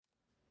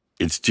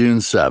It's June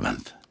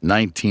 7th,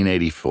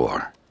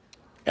 1984,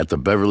 at the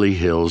Beverly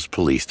Hills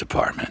Police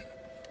Department.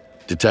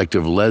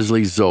 Detective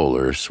Leslie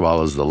Zoller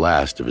swallows the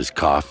last of his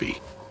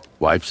coffee,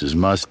 wipes his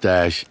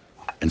mustache,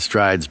 and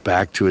strides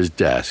back to his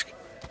desk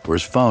where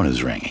his phone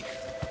is ringing.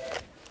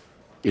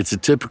 It's a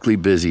typically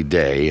busy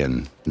day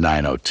in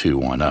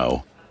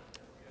 90210,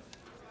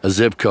 a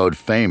zip code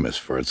famous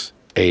for its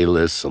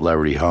A-list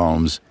celebrity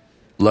homes,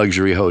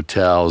 luxury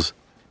hotels,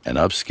 and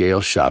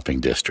upscale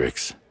shopping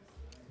districts.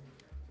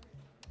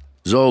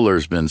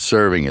 Zoller's been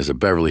serving as a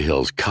Beverly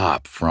Hills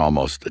cop for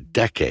almost a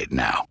decade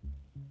now.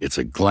 It's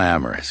a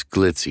glamorous,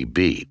 glitzy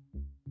beat,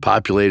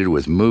 populated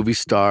with movie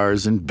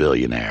stars and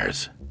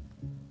billionaires.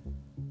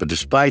 But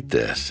despite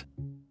this,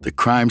 the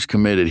crimes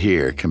committed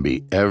here can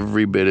be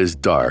every bit as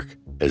dark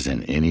as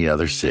in any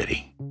other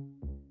city.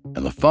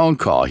 And the phone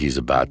call he's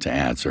about to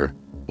answer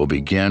will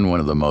begin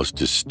one of the most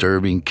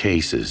disturbing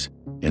cases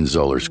in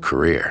Zoller's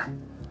career.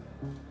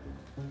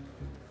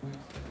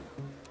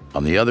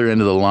 On the other end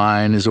of the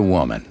line is a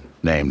woman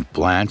named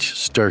Blanche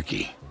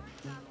Sturkey.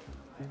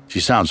 She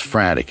sounds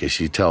frantic as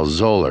she tells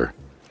Zoller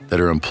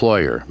that her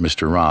employer,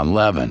 Mr. Ron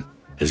Levin,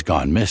 has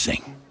gone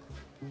missing.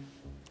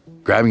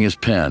 Grabbing his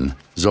pen,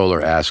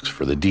 Zoller asks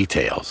for the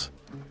details.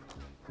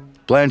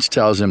 Blanche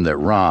tells him that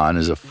Ron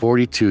is a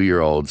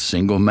 42-year-old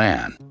single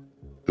man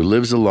who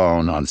lives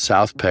alone on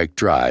South Peck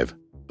Drive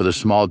with a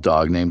small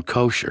dog named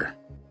Kosher.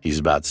 He's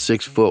about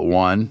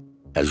 6'1",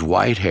 has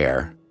white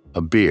hair,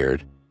 a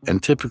beard,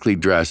 and typically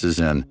dresses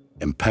in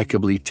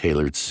impeccably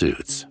tailored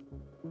suits.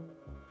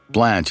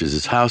 Blanche is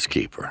his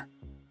housekeeper,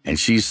 and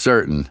she's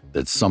certain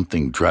that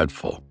something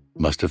dreadful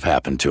must have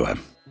happened to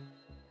him.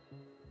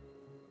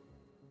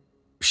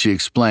 She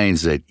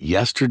explains that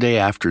yesterday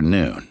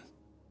afternoon,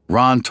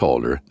 Ron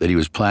told her that he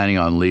was planning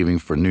on leaving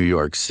for New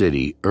York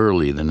City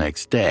early the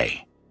next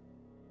day.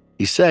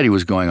 He said he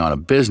was going on a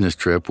business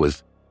trip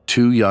with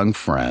 2 young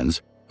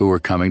friends who were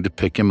coming to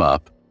pick him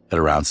up at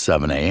around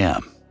 7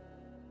 a.m.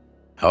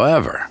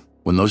 However,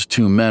 when those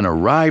 2 men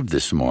arrived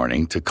this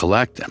morning to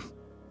collect him,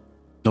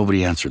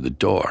 nobody answered the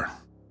door.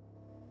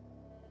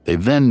 They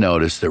then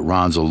noticed that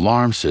Ron's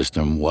alarm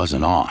system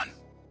wasn't on,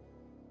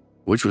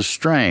 which was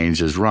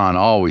strange as Ron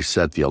always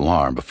set the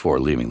alarm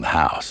before leaving the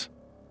house.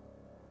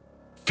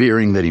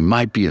 Fearing that he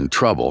might be in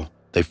trouble,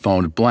 they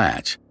phoned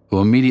Blanche,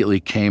 who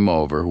immediately came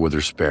over with her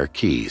spare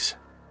keys.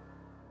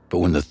 But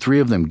when the 3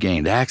 of them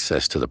gained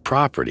access to the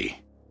property,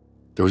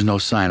 there was no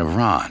sign of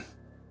Ron.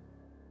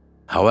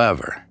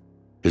 However,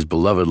 his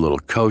beloved little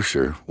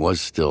Kosher was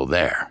still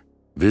there,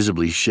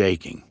 visibly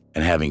shaking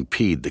and having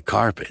peed the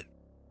carpet.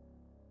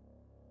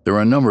 There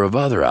were a number of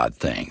other odd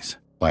things,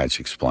 Blanche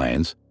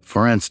explains.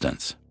 For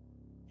instance,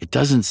 it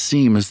doesn't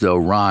seem as though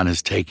Ron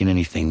has taken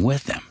anything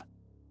with him.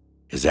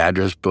 His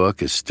address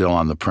book is still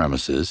on the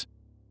premises,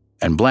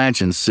 and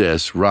Blanche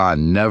insists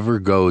Ron never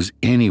goes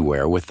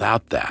anywhere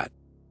without that.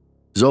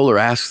 Zoller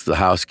asks the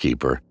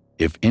housekeeper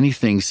if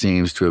anything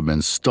seems to have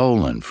been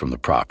stolen from the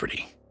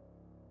property.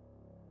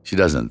 She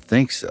doesn't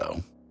think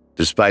so,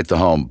 despite the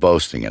home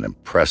boasting an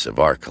impressive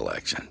art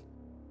collection,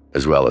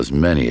 as well as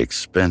many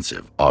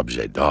expensive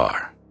objets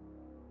d'art.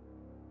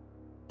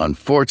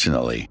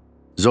 Unfortunately,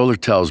 Zoller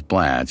tells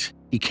Blanche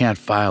he can't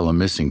file a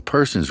missing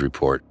persons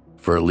report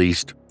for at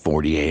least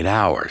 48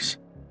 hours.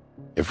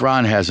 If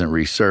Ron hasn't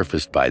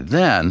resurfaced by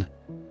then,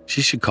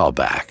 she should call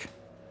back.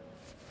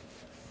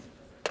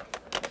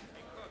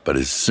 But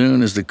as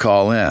soon as the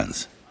call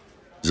ends,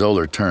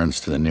 Zoller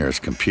turns to the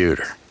nearest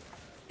computer.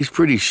 He's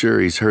pretty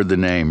sure he's heard the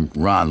name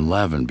Ron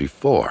Levin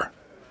before,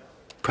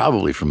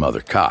 probably from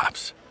other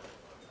cops.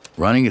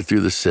 Running it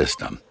through the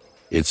system,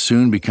 it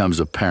soon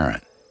becomes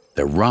apparent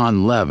that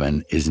Ron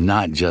Levin is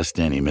not just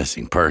any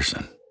missing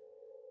person.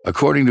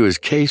 According to his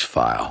case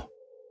file,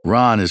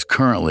 Ron is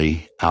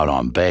currently out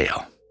on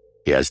bail.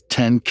 He has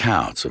 10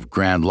 counts of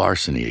grand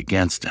larceny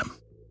against him.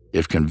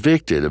 If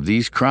convicted of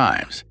these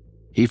crimes,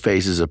 he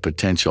faces a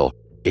potential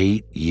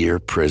 8-year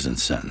prison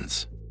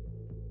sentence.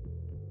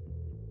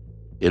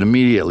 It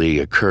immediately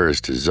occurs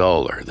to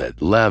Zoller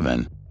that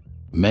Levin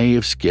may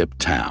have skipped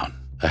town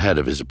ahead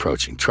of his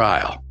approaching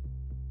trial.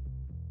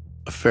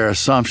 A fair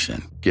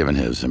assumption, given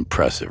his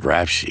impressive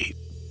rap sheet.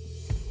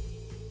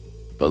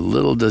 But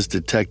little does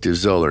Detective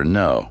Zoller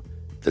know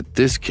that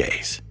this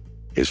case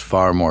is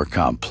far more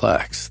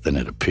complex than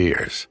it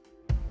appears.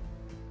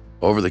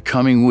 Over the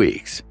coming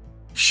weeks,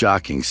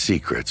 shocking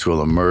secrets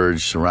will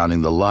emerge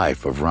surrounding the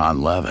life of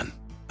Ron Levin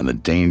and the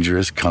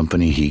dangerous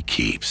company he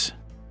keeps.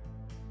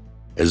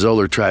 As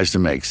Zoller tries to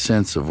make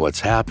sense of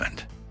what's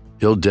happened,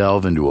 he'll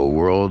delve into a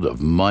world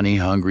of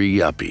money-hungry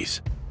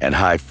yuppies and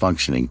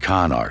high-functioning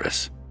con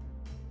artists,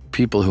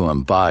 people who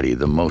embody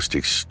the most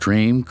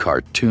extreme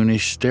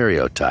cartoonish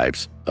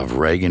stereotypes of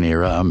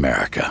Reagan-era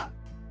America.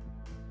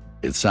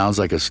 It sounds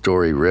like a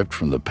story ripped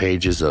from the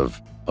pages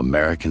of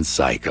American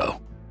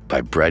Psycho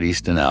by Bret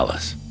Easton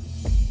Ellis.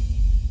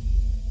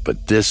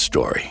 But this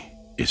story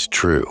is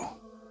true.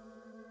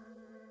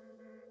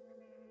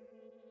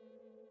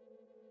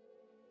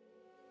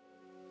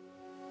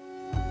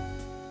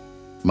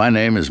 My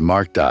name is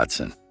Mark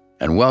Dotson,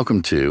 and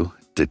welcome to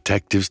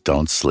Detectives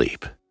Don't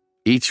Sleep.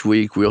 Each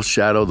week, we'll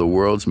shadow the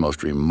world's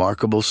most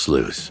remarkable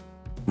sleuths,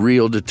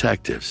 real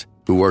detectives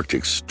who worked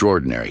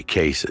extraordinary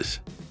cases.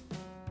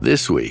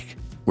 This week,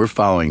 we're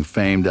following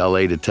famed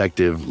LA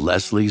detective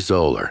Leslie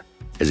Zoller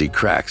as he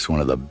cracks one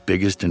of the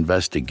biggest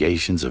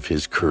investigations of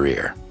his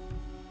career.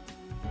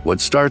 What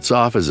starts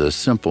off as a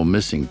simple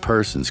missing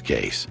persons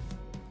case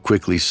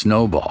quickly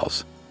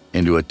snowballs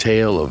into a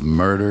tale of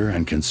murder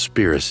and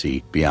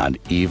conspiracy beyond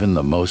even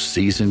the most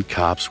seasoned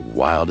cop's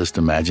wildest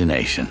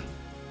imagination.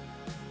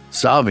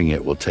 Solving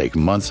it will take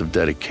months of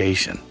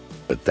dedication,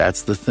 but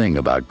that's the thing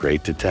about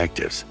great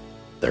detectives.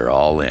 They're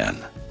all in.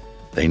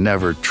 They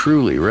never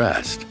truly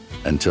rest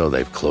until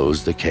they've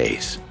closed the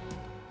case.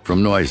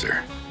 From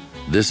Noiser,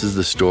 this is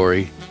the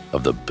story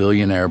of the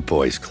Billionaire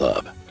Boys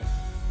Club.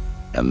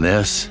 And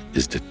this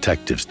is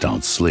Detectives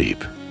Don't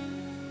Sleep.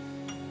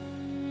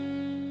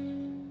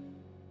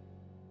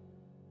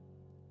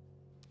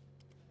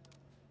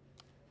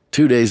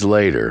 Two days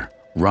later,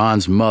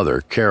 Ron's mother,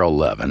 Carol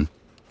Levin,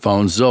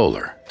 phones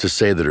Zoller to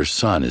say that her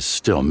son is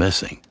still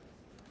missing.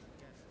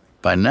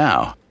 By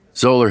now,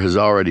 Zoller has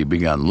already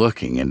begun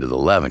looking into the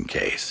Levin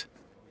case.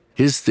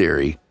 His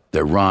theory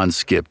that Ron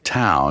skipped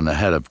town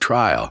ahead of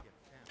trial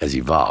has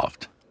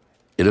evolved.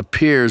 It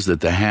appears that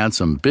the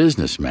handsome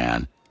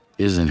businessman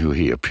isn't who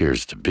he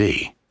appears to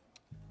be.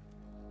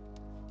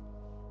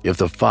 If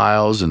the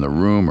files and the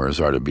rumors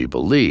are to be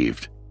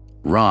believed,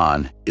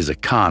 Ron is a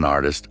con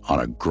artist on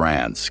a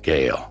grand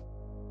scale.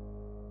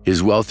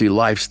 His wealthy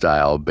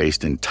lifestyle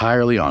based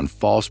entirely on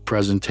false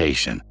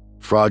presentation,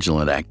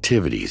 fraudulent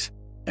activities,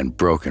 and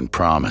broken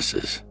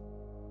promises.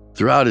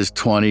 Throughout his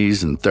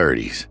 20s and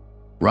 30s,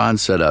 Ron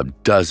set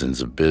up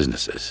dozens of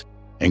businesses,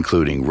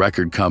 including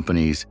record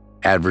companies,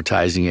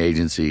 advertising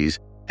agencies,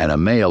 and a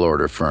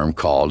mail-order firm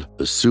called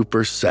the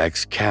Super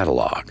Sex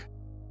Catalog.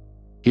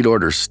 He'd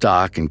order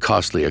stock and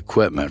costly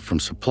equipment from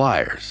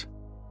suppliers.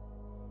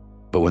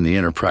 But when the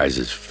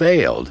enterprises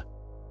failed,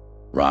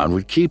 Ron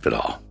would keep it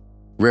all,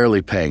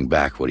 rarely paying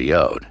back what he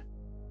owed.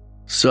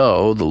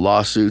 So the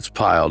lawsuits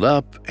piled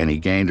up and he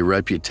gained a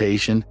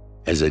reputation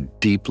as a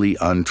deeply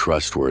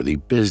untrustworthy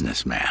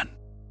businessman.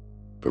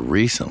 But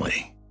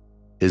recently,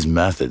 his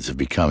methods have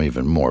become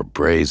even more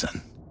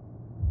brazen.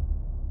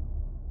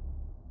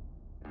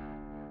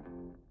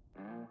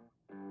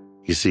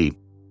 You see,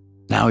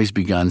 now he's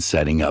begun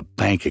setting up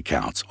bank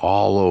accounts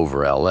all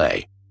over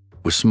LA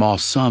with small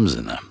sums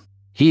in them.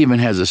 He even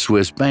has a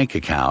Swiss bank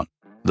account,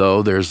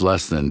 though there's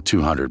less than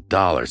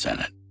 $200 in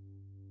it.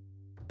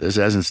 This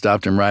hasn't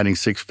stopped him writing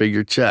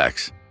six-figure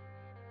checks.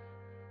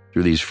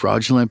 Through these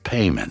fraudulent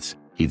payments,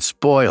 he'd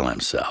spoil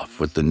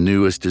himself with the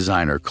newest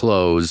designer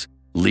clothes,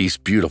 lease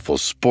beautiful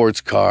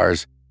sports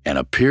cars, and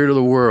appear to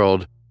the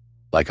world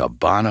like a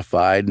bona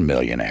fide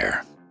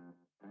millionaire.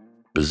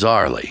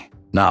 Bizarrely,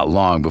 not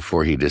long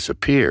before he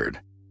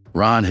disappeared,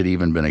 Ron had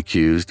even been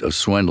accused of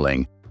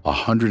swindling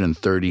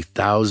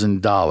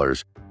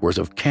 $130,000 worth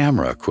of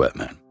camera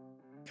equipment.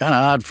 Kinda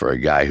odd for a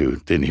guy who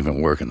didn't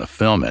even work in the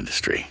film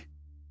industry.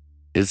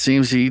 It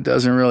seems he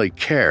doesn't really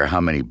care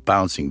how many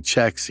bouncing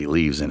checks he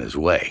leaves in his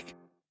wake,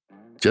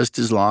 just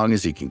as long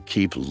as he can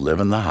keep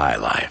living the high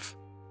life.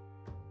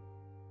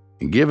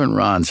 And given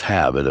Ron's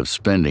habit of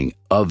spending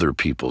other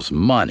people's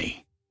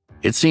money,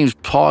 it seems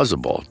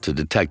plausible to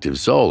Detective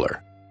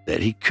Zoller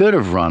that he could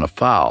have run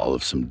afoul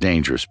of some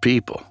dangerous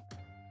people.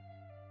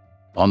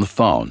 On the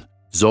phone,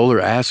 Zoller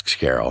asks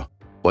Carol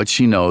what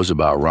she knows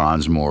about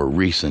Ron's more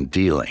recent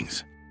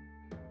dealings.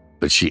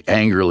 But she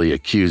angrily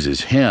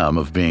accuses him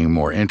of being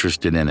more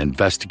interested in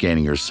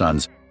investigating her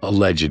son's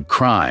alleged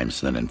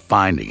crimes than in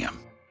finding him.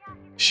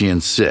 She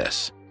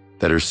insists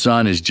that her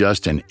son is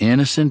just an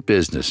innocent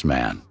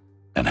businessman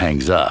and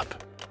hangs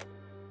up.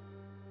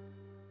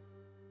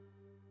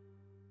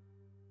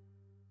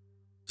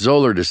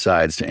 Zoller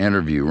decides to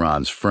interview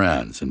Ron's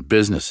friends and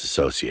business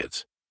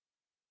associates.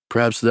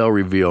 Perhaps they'll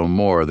reveal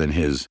more than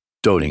his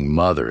doting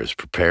mother is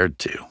prepared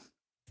to.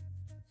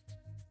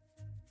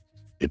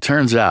 It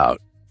turns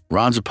out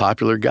Ron's a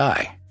popular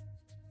guy.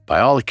 By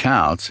all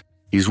accounts,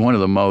 he's one of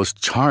the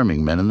most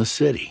charming men in the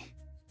city.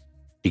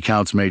 He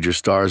counts major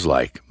stars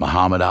like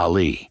Muhammad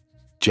Ali,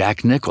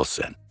 Jack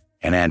Nicholson,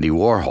 and Andy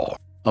Warhol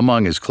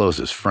among his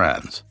closest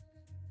friends.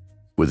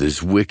 With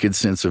his wicked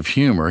sense of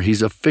humor,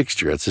 he's a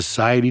fixture at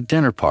society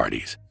dinner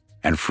parties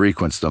and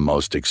frequents the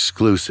most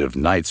exclusive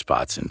night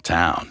spots in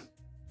town.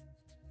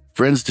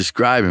 Friends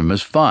describe him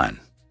as fun,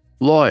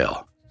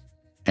 loyal,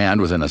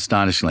 and with an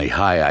astonishingly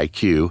high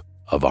IQ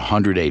of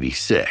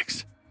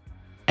 186.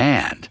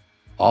 And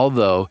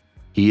although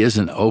he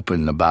isn't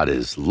open about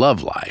his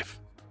love life,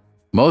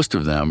 most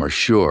of them are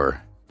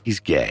sure he's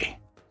gay.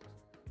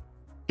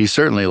 He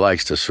certainly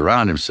likes to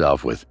surround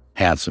himself with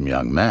handsome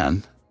young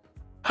men.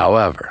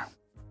 However,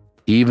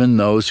 even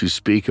those who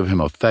speak of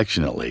him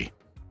affectionately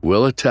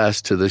will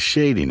attest to the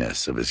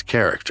shadiness of his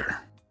character.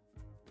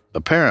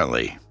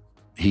 Apparently,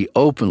 he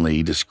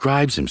openly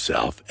describes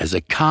himself as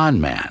a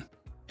con man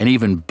and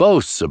even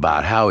boasts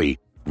about how he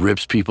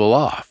rips people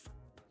off.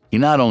 He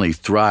not only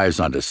thrives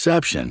on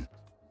deception,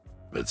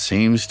 but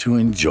seems to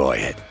enjoy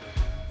it.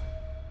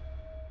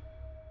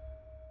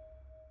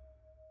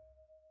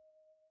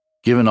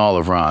 Given all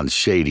of Ron's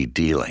shady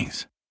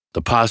dealings,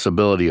 the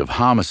possibility of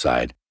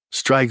homicide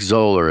strikes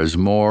Zoller as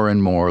more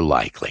and more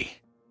likely.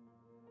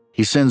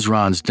 He sends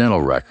Ron's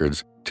dental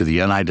records to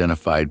the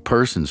Unidentified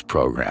Persons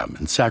Program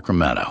in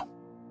Sacramento,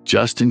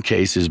 just in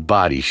case his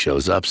body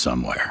shows up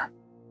somewhere.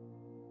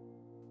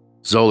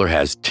 Zoller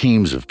has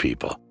teams of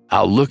people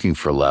out looking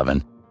for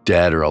Levin,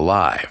 dead or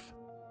alive.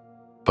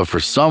 But for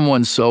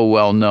someone so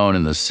well known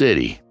in the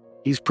city,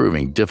 he's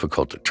proving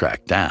difficult to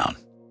track down.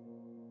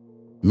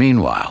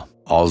 Meanwhile,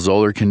 all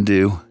Zoller can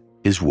do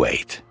is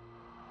wait.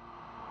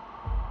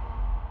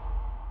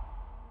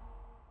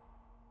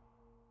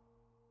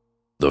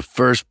 The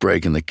first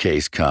break in the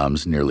case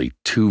comes nearly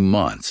 2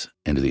 months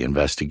into the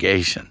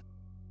investigation.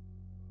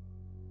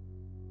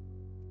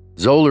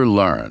 Zoller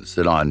learns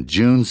that on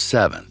June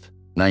 7th,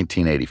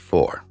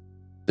 1984,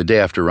 the day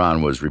after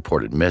Ron was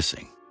reported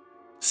missing,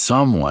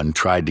 someone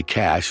tried to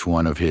cash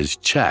one of his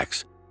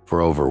checks for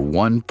over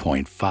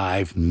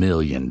 $1.5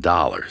 million.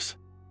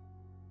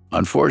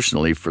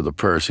 Unfortunately for the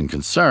person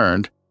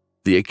concerned,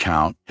 the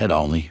account had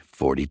only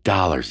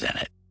 $40 in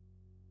it.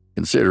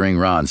 Considering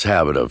Ron's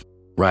habit of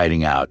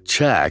writing out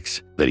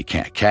checks that he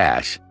can't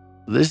cash,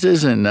 this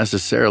isn't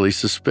necessarily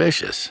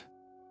suspicious.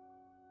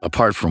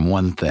 Apart from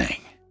one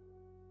thing,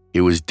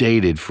 it was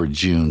dated for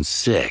June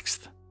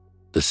 6th,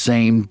 the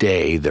same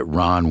day that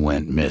Ron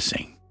went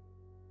missing.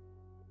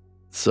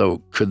 So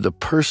could the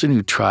person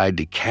who tried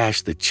to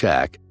cash the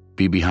check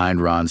be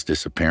behind Ron's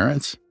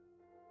disappearance?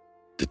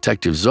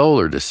 Detective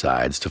Zoller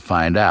decides to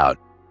find out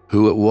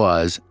who it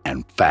was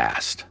and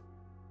fast.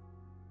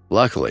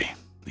 Luckily,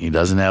 he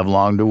doesn't have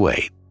long to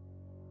wait.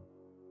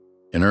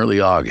 In early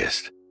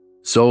August,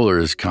 Zoller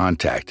is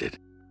contacted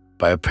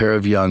by a pair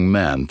of young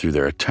men through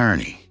their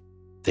attorney.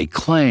 They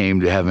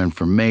claim to have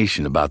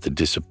information about the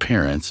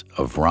disappearance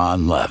of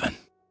Ron Levin.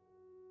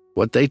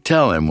 What they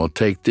tell him will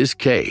take this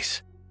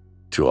case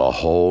to a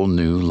whole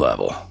new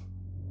level.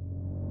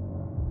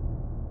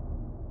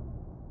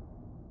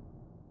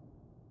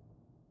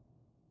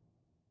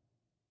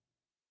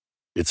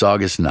 It's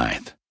August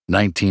 9th,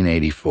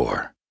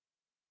 1984.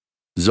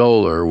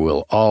 Zoller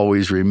will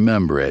always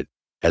remember it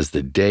as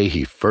the day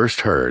he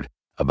first heard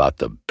about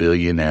the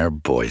Billionaire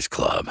Boys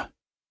Club.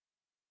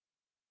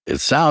 It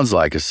sounds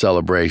like a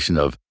celebration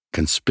of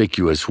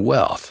conspicuous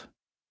wealth,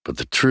 but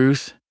the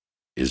truth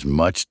is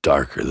much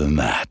darker than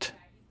that.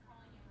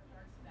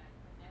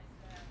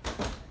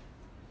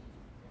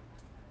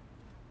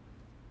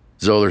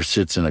 Zoller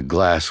sits in a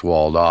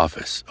glass-walled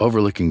office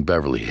overlooking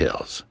Beverly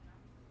Hills.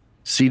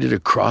 Seated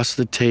across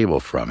the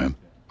table from him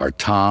are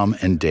Tom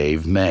and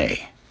Dave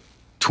May,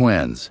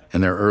 twins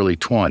in their early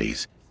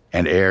 20s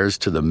and heirs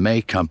to the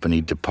May Company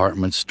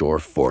department store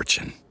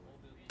fortune.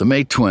 The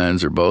May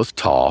twins are both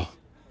tall,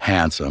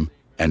 handsome,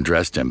 and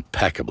dressed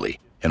impeccably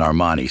in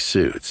Armani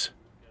suits.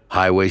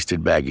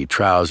 High-waisted baggy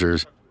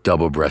trousers,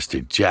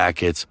 double-breasted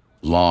jackets,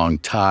 long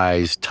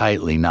ties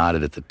tightly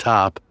knotted at the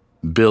top,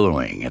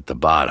 billowing at the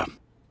bottom.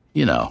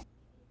 You know,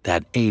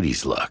 that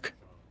 80s look.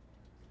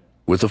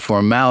 With the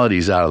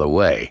formalities out of the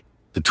way,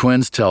 the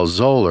twins tell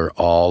Zoller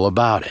all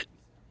about it.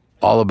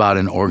 All about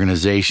an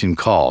organization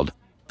called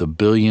the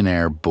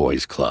Billionaire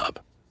Boys Club,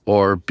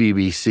 or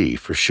BBC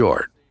for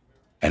short,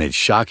 and its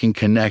shocking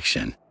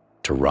connection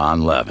to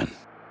Ron Levin.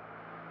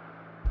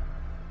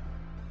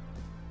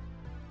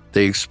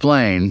 They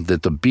explain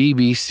that the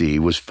BBC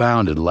was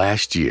founded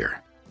last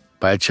year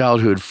by a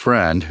childhood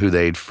friend who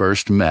they'd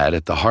first met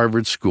at the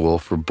Harvard School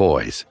for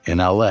Boys in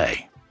LA.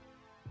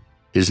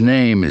 His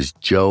name is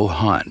Joe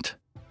Hunt.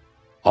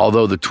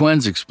 Although the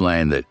twins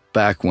explain that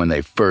back when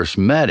they first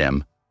met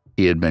him,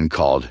 he had been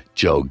called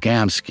Joe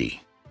Gamsky.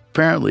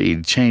 Apparently,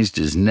 he'd changed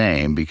his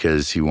name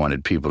because he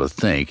wanted people to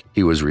think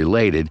he was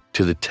related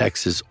to the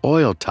Texas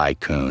oil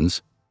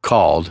tycoons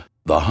called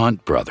the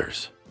Hunt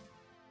brothers.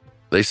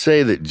 They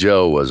say that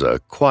Joe was a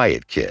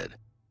quiet kid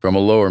from a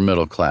lower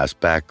middle-class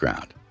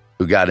background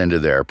who got into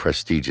their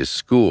prestigious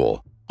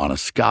school on a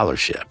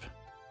scholarship.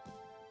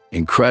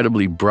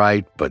 Incredibly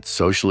bright but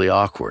socially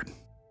awkward,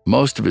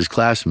 most of his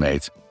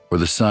classmates were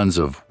the sons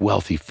of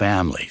wealthy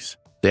families.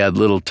 They had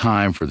little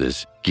time for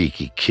this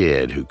geeky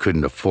kid who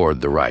couldn't afford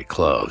the right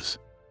clothes.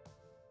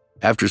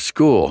 After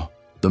school,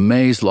 the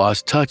Mays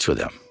lost touch with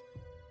him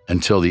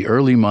until the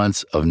early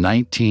months of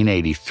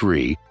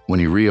 1983 when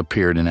he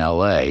reappeared in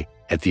LA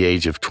at the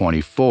age of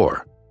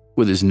 24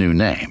 with his new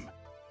name,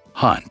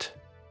 Hunt,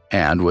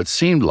 and what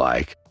seemed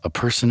like a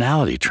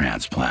personality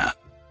transplant.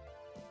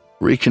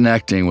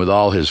 Reconnecting with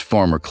all his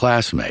former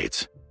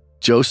classmates,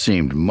 Joe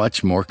seemed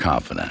much more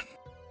confident.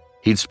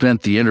 He'd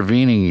spent the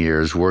intervening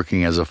years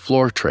working as a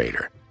floor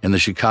trader in the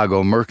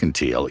Chicago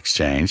Mercantile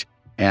Exchange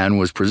and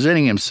was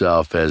presenting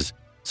himself as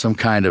some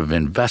kind of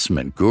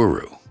investment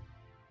guru.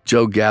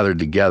 Joe gathered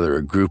together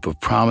a group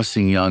of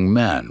promising young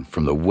men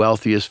from the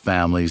wealthiest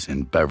families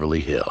in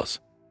Beverly Hills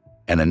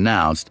and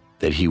announced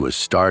that he was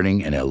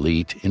starting an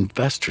elite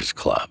investors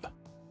club.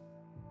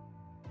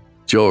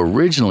 Joe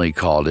originally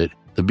called it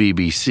the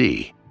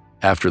BBC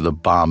after the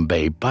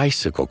Bombay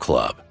Bicycle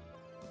Club,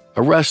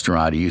 a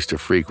restaurant he used to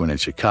frequent in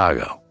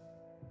Chicago.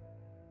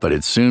 but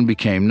it soon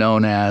became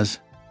known as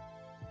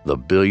the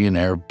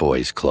Billionaire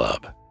Boys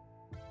Club.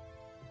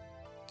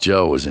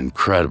 Joe was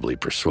incredibly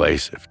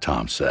persuasive,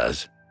 Tom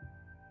says,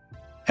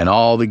 and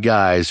all the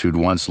guys who'd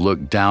once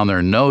looked down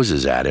their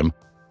noses at him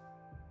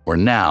were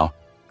now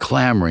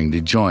clamoring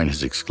to join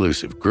his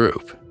exclusive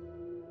group.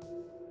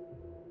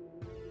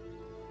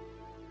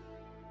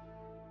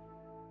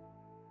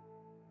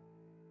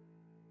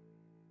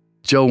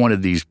 Joe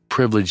wanted these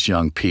privileged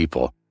young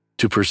people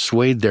to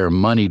persuade their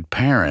moneyed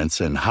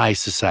parents and high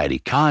society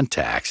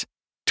contacts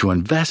to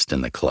invest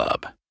in the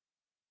club.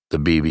 The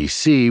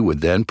BBC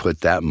would then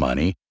put that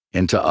money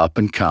into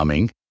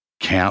up-and-coming,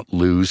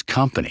 can't-lose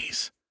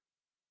companies,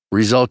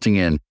 resulting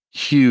in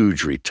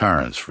huge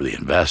returns for the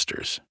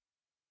investors.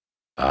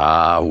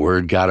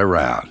 Word got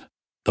around.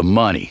 The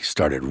money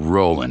started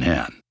rolling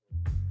in.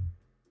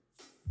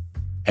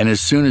 And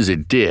as soon as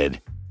it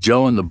did,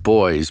 Joe and the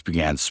boys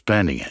began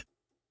spending it.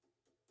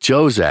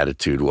 Joe's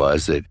attitude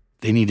was that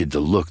they needed to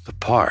look the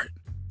part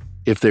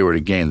if they were to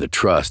gain the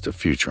trust of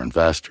future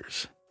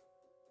investors.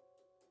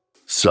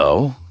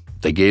 So,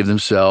 they gave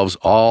themselves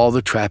all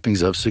the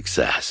trappings of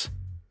success: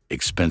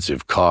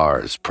 expensive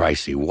cars,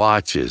 pricey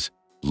watches,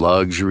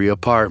 luxury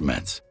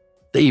apartments.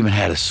 They even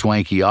had a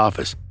swanky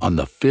office on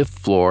the 5th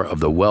floor of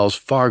the Wells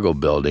Fargo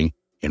building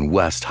in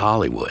West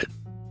Hollywood.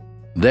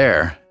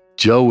 There,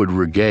 Joe would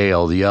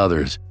regale the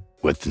others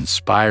with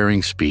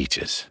inspiring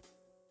speeches.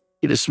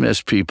 He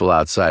dismissed people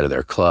outside of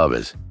their club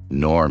as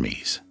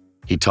normies.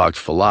 He talked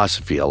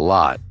philosophy a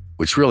lot,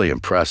 which really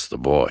impressed the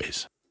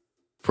boys.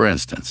 For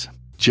instance,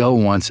 Joe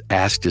once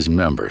asked his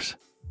members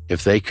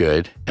if they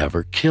could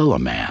ever kill a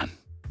man.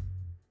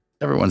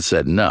 Everyone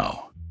said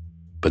no.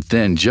 But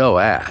then Joe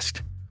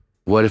asked,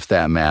 what if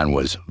that man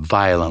was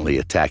violently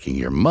attacking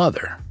your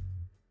mother?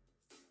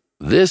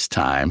 This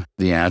time,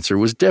 the answer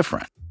was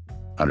different.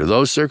 Under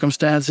those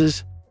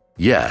circumstances,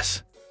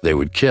 yes, they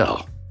would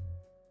kill.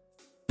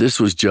 This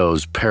was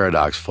Joe's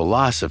paradox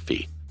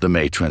philosophy, the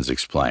May twins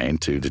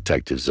explained to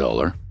Detective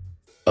Zoller.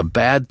 A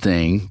bad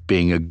thing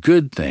being a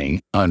good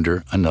thing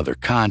under another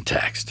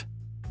context,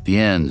 the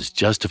ends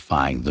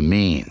justifying the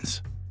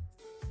means.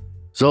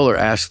 Zoller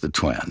asked the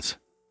twins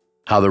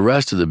how the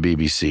rest of the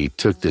BBC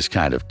took this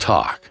kind of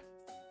talk.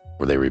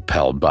 Were they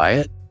repelled by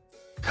it?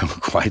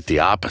 Quite the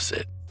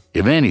opposite.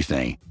 If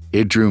anything,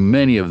 it drew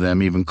many of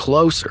them even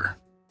closer.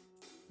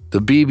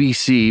 The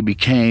BBC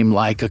became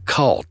like a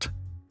cult.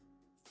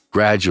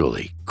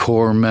 Gradually,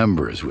 core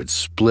members would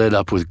split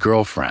up with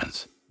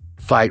girlfriends,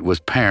 fight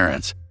with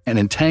parents, and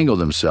entangle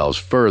themselves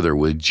further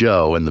with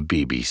Joe and the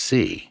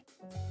BBC.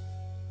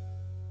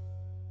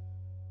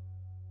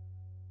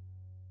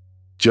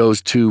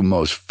 Joe's two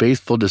most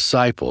faithful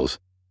disciples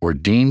were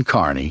Dean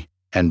Carney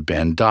and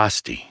Ben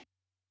Dostie.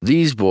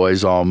 These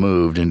boys all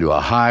moved into a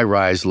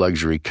high-rise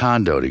luxury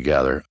condo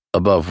together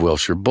above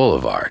Wilshire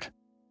Boulevard,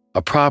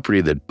 a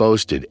property that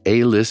boasted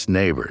A-list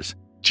neighbors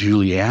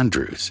Julie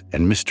Andrews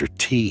and Mr.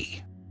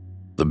 T.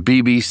 The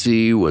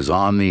BBC was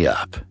on the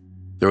up.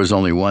 There was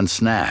only one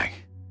snag.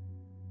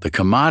 The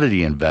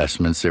commodity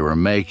investments they were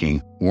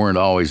making weren't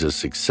always as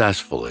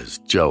successful as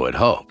Joe had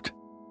hoped.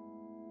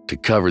 To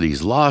cover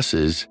these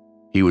losses,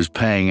 he was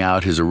paying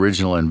out his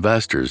original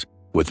investors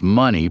with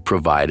money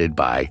provided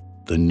by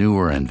the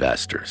newer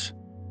investors.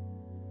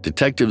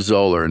 Detective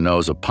Zoller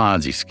knows a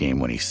Ponzi scheme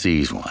when he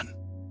sees one.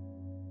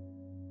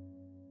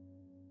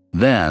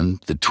 Then,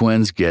 the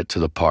twins get to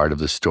the part of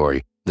the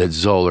story that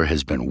Zoller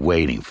has been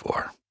waiting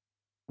for.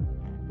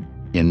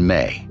 In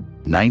May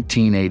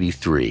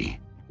 1983,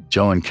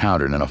 Joe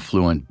encountered an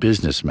affluent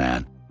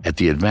businessman at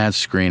the advanced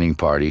screening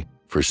party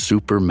for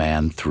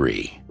Superman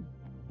 3.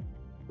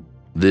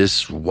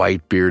 This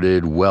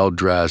white-bearded,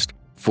 well-dressed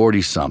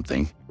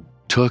 40-something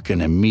took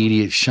an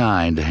immediate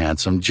shine to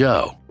handsome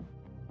Joe.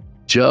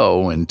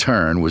 Joe, in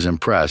turn, was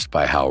impressed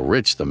by how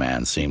rich the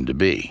man seemed to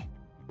be.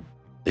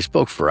 They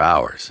spoke for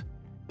hours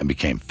and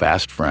became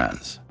fast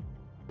friends.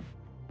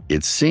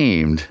 It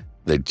seemed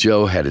that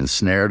Joe had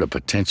ensnared a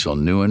potential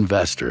new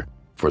investor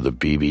for the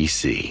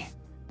BBC.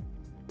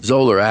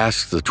 Zoller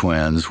asked the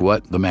twins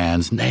what the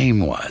man's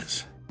name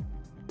was.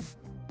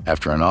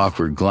 After an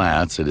awkward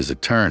glance at his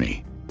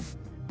attorney,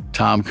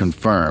 Tom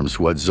confirms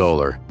what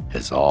Zoller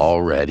has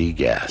already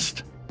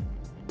guessed.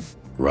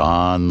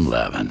 Ron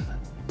Levin.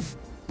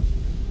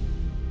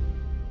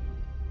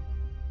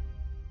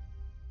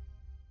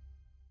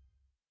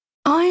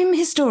 I'm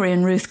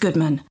historian Ruth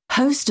Goodman,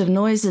 host of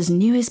Noise's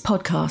newest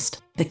podcast,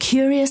 The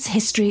Curious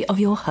History of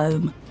Your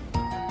Home.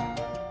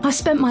 I've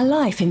spent my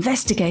life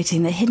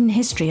investigating the hidden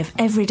history of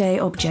everyday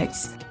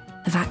objects.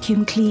 The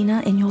vacuum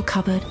cleaner in your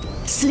cupboard,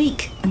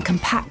 sleek and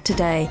compact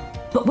today,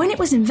 but when it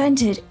was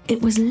invented,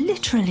 it was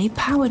literally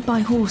powered by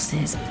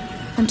horses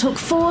and took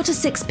 4 to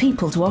 6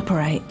 people to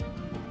operate.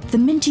 The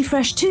minty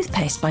fresh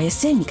toothpaste by your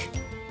sink.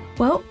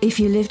 Well, if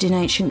you lived in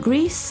ancient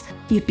Greece,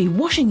 you'd be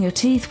washing your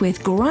teeth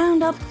with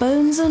ground-up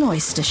bones and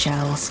oyster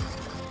shells.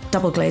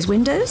 Double-glazed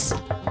windows?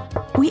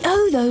 We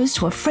owe those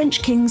to a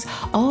French king's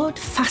odd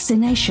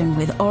fascination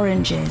with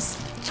oranges.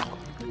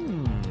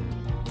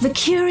 The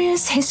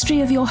Curious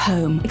History of Your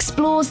Home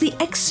explores the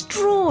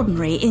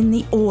extraordinary in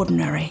the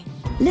ordinary.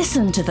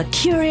 Listen to The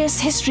Curious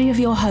History of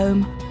Your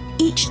Home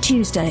each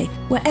Tuesday,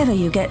 wherever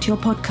you get your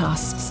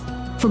podcasts.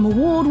 From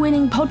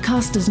award-winning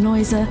podcasters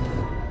Noiser,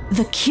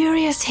 The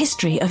Curious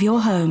History of Your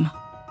Home.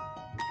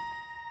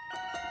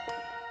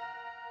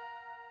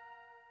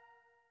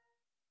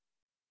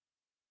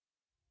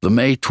 The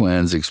May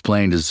twins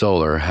explained to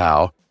Zoller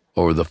how,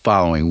 over the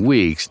following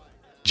weeks,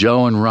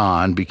 Joe and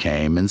Ron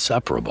became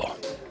inseparable.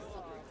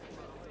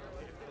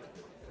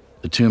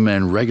 The two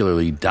men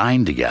regularly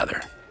dined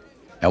together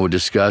and would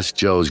discuss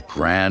Joe's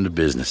grand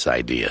business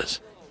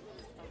ideas.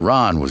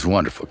 Ron was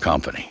wonderful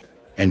company,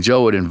 and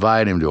Joe would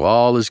invite him to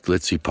all his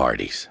glitzy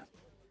parties.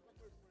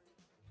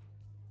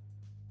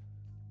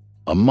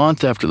 A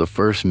month after the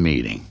first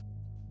meeting,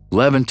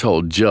 Levin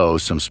told Joe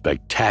some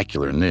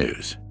spectacular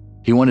news.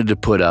 He wanted to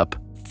put up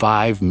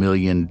 $5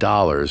 million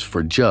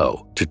for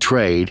Joe to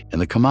trade in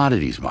the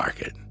commodities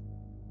market.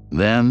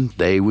 Then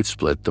they would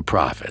split the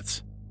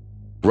profits.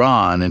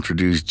 Ron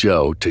introduced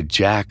Joe to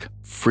Jack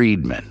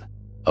Friedman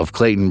of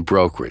Clayton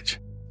Brokerage,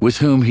 with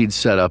whom he'd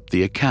set up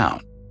the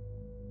account.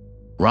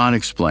 Ron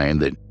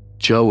explained that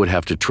Joe would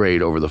have to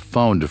trade over the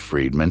phone to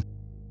Friedman,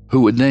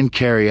 who would then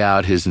carry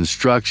out his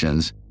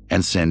instructions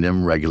and send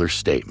him regular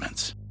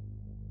statements.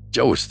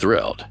 Joe was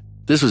thrilled.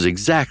 This was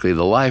exactly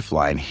the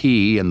lifeline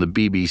he and the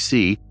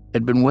BBC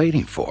had been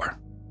waiting for.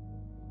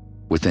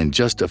 Within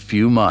just a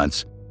few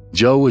months,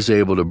 Joe was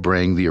able to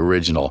bring the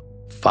original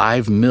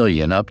 $5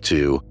 million up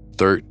to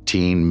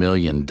 $13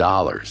 million,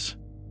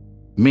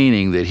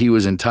 meaning that he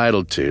was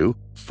entitled to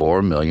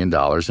 $4 million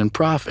in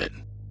profit.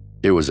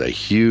 It was a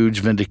huge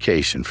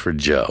vindication for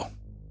Joe.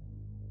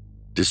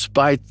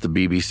 Despite the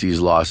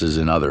BBC's losses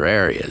in other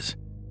areas,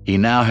 he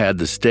now had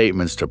the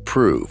statements to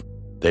prove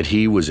that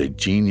he was a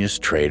genius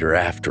trader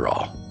after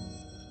all.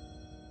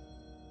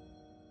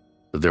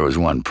 But there was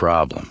one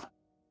problem.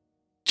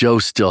 Joe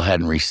still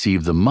hadn't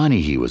received the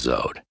money he was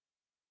owed.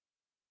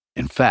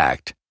 In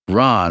fact,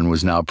 Ron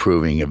was now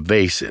proving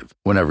evasive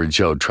whenever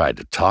Joe tried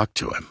to talk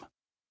to him.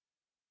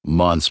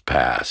 Months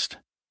passed.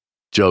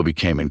 Joe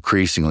became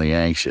increasingly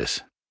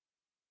anxious.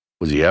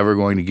 Was he ever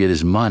going to get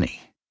his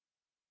money?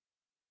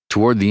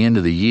 Toward the end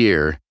of the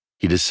year,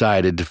 he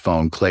decided to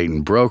phone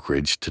Clayton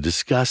Brokerage to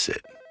discuss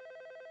it.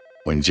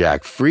 When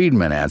Jack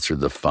Friedman answered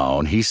the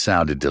phone, he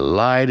sounded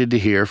delighted to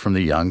hear from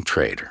the young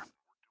trader.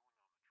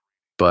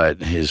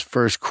 But his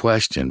first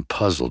question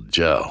puzzled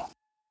Joe.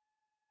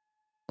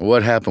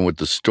 What happened with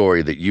the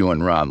story that you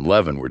and Ron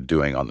Levin were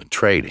doing on the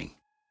trading?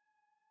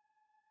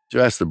 Joe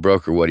asked the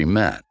broker what he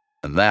meant,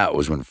 and that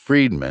was when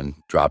Friedman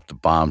dropped the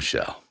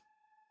bombshell.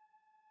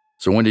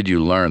 So when did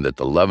you learn that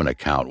the Levin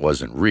account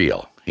wasn't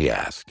real? He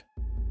asked.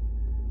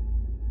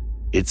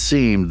 It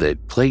seemed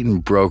that Clayton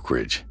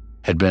Brokerage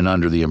had been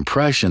under the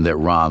impression that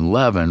Ron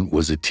Levin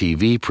was a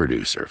TV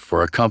producer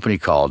for a company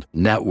called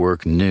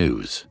Network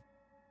News.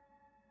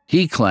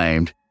 He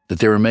claimed that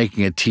they were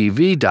making a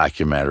TV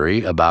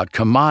documentary about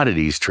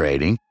commodities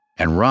trading,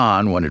 and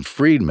Ron wanted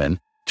Friedman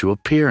to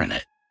appear in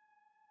it.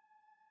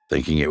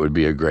 Thinking it would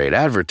be a great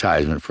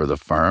advertisement for the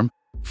firm,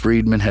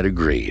 Friedman had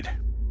agreed.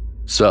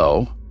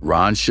 So,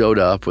 Ron showed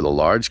up with a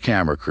large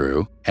camera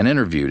crew and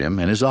interviewed him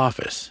in his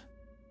office.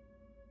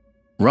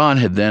 Ron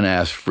had then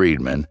asked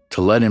Friedman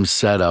to let him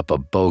set up a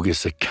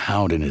bogus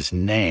account in his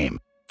name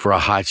for a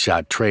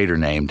hotshot trader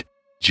named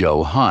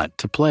Joe Hunt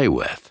to play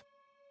with.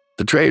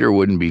 The trader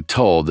wouldn't be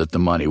told that the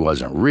money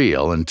wasn't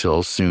real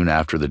until soon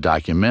after the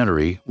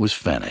documentary was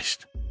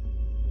finished.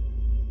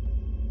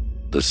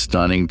 The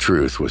stunning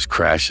truth was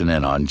crashing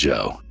in on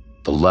Joe.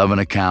 The Levin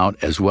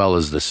account, as well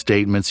as the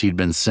statements he'd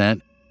been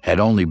sent, had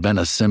only been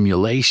a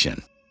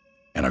simulation,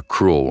 and a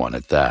cruel one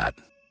at that.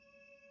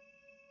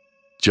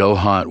 Joe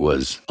Hunt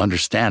was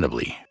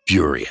understandably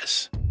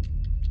furious.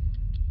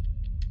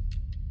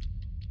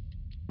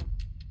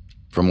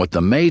 From what the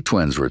May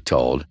twins were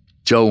told,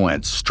 Joe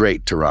went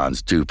straight to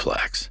Ron's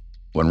duplex.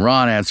 When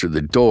Ron answered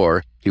the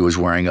door, he was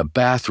wearing a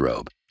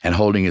bathrobe and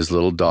holding his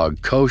little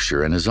dog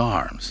Kosher in his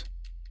arms.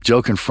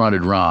 Joe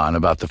confronted Ron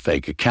about the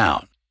fake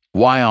account.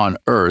 Why on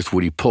earth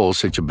would he pull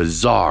such a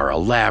bizarre,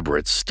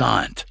 elaborate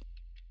stunt?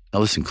 Now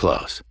listen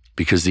close,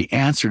 because the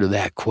answer to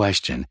that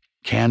question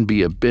can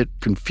be a bit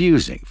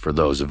confusing for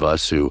those of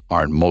us who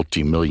aren't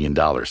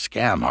multi-million-dollar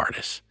scam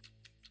artists.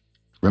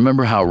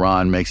 Remember how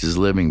Ron makes his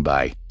living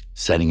by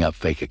setting up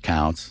fake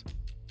accounts,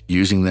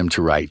 using them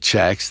to write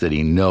checks that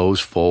he knows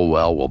full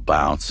well will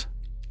bounce?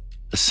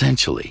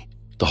 Essentially,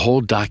 the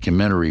whole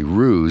documentary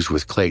ruse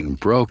with Clayton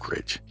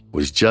Brokerage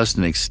was just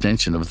an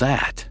extension of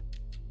that.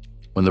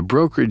 When the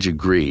brokerage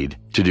agreed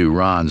to do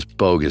Ron's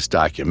bogus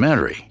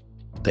documentary,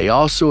 they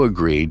also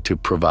agreed to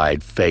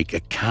provide fake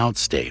account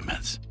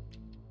statements.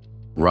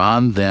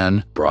 Ron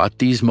then brought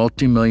these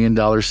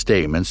multi-million-dollar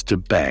statements to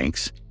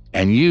banks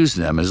and used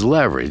them as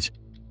leverage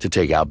to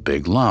take out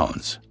big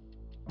loans.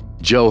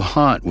 Joe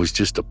Hunt was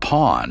just a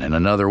pawn in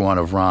another one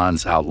of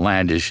Ron's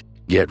outlandish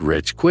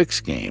get-rich-quick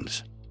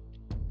schemes.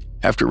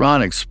 After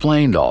Ron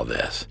explained all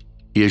this,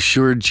 he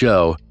assured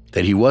Joe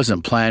that he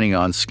wasn't planning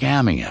on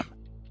scamming him,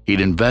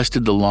 He'd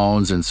invested the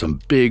loans in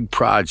some big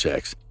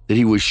projects that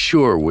he was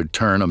sure would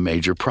turn a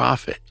major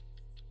profit.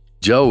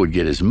 Joe would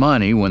get his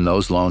money when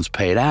those loans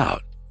paid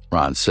out,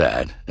 Ron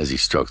said as he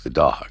stroked the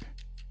dog.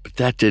 But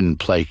that didn't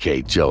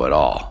placate Joe at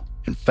all.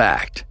 In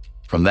fact,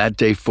 from that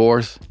day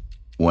forth,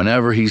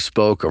 whenever he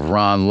spoke of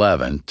Ron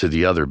Levin to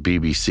the other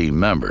BBC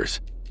members,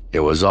 it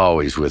was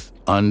always with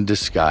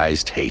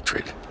undisguised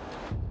hatred.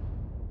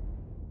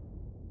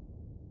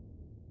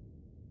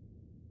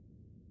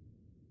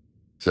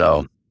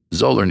 So,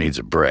 Zoller needs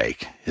a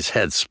break. His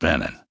head's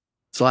spinning.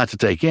 It's a lot to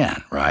take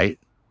in, right?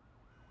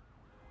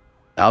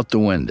 Out the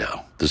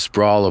window, the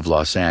sprawl of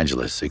Los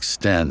Angeles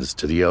extends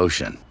to the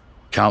ocean.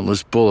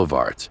 Countless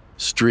boulevards,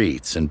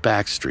 streets, and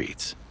back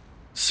streets.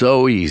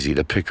 So easy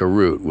to pick a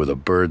route with a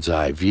bird's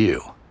eye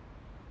view.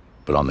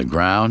 But on the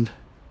ground,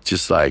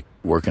 just like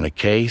working a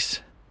case,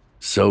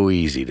 so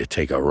easy to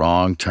take a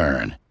wrong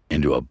turn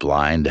into a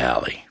blind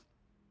alley.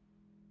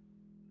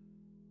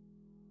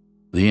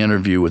 The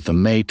interview with the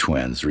May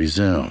twins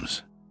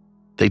resumes.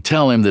 They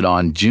tell him that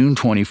on June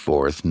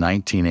 24,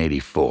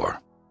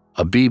 1984,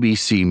 a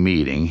BBC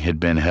meeting had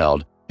been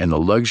held in the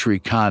luxury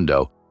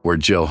condo where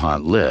Joe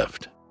Hunt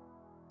lived.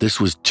 This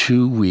was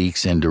 2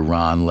 weeks into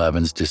Ron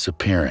Levin's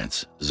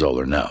disappearance,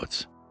 Zoller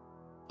notes.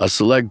 A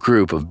select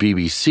group of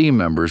BBC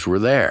members were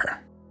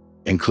there,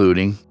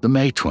 including the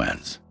May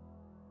twins.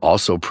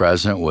 Also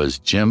present was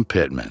Jim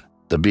Pittman,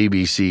 the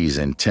BBC's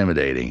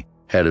intimidating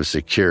head of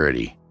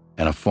security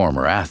and a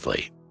former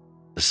athlete.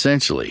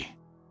 Essentially,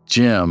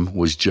 Jim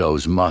was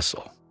Joe's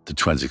muscle, the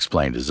twins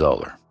explained to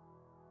Zoller.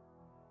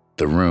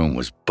 The room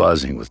was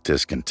buzzing with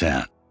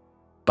discontent.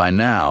 By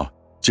now,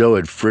 Joe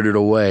had frittered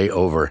away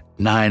over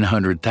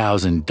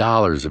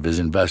 $900,000 of his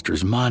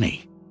investors'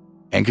 money.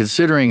 And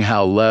considering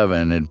how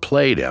Levin had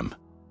played him,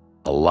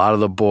 a lot of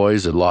the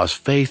boys had lost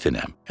faith in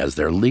him as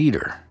their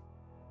leader.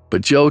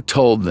 But Joe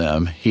told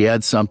them he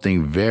had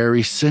something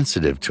very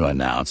sensitive to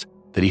announce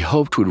that he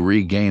hoped would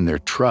regain their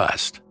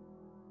trust.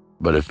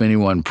 But if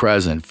anyone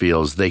present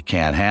feels they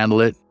can't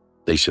handle it,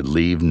 they should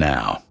leave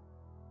now.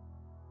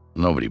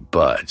 Nobody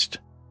budged,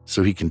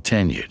 so he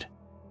continued.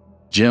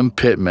 Jim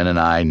Pittman and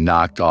I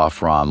knocked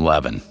off Ron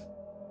Levin.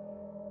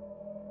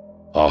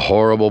 A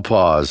horrible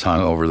pause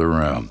hung over the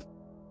room.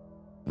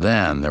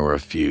 Then there were a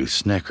few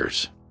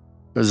snickers.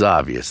 It was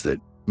obvious that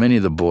many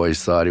of the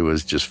boys thought he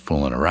was just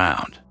fooling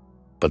around,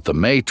 but the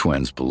May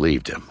twins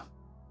believed him.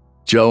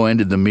 Joe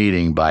ended the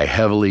meeting by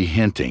heavily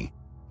hinting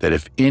that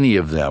if any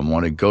of them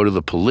wanted to go to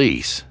the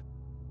police,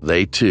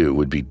 they too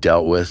would be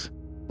dealt with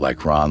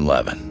like Ron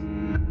Levin.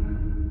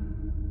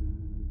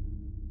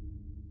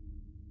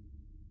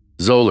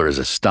 Zoller is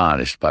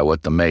astonished by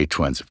what the May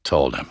twins have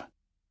told him.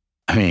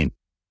 I mean,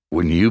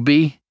 wouldn't you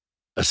be?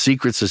 A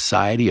secret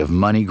society of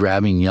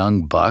money-grabbing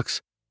young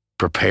bucks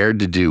prepared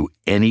to do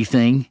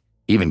anything,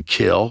 even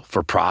kill,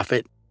 for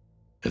profit?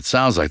 It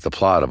sounds like the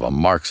plot of a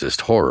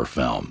Marxist horror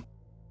film,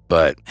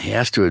 but he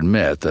has to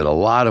admit that a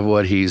lot of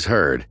what he's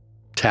heard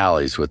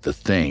tallies with the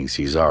things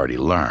he's already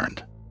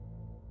learned.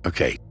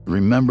 Okay,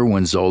 remember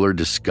when Zoller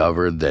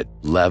discovered that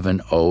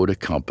Levin owed a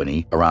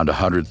company around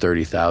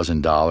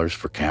 $130,000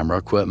 for camera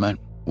equipment?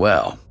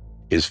 Well,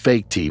 his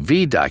fake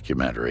TV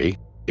documentary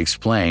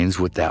explains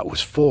what that was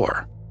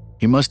for.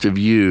 He must have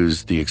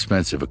used the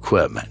expensive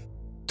equipment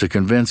to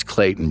convince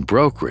Clayton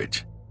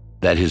Brokerage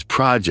that his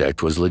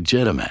project was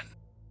legitimate.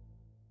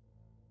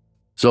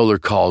 Zoller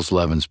calls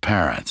Levin's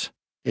parents.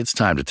 It's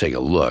time to take a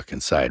look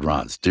inside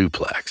Ron's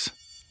duplex.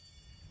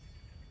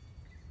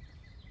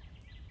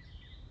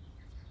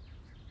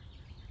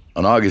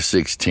 On August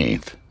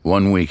 16th,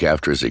 1 week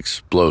after his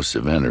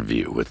explosive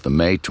interview with the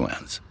May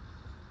twins,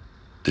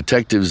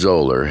 Detective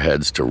Zoller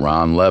heads to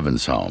Ron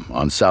Levin's home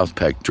on South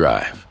Peck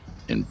Drive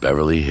in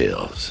Beverly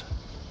Hills.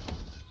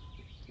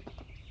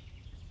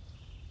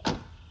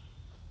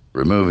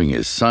 Removing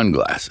his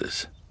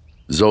sunglasses,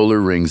 Zoller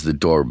rings the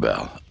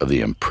doorbell of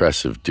the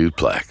impressive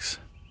duplex.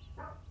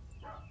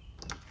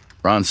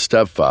 Ron's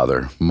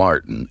stepfather,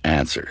 Martin,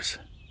 answers.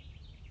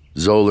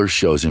 Zoller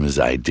shows him his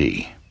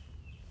ID.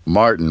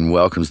 Martin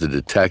welcomes the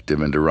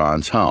detective into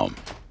Ron's home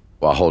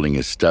while holding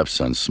his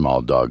stepson's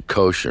small dog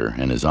Kosher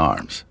in his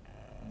arms.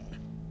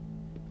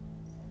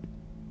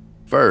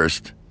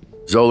 First,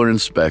 Zoller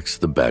inspects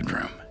the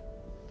bedroom.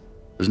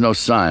 There's no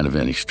sign of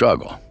any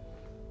struggle.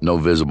 No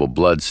visible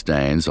blood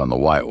stains on the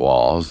white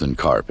walls and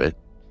carpet.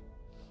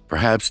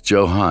 Perhaps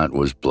Joe Hunt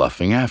was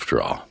bluffing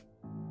after all.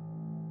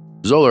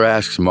 Zoller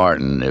asks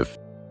Martin if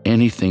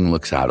anything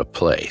looks out of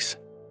place.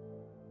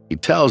 He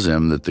tells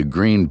him that the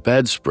green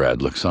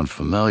bedspread looks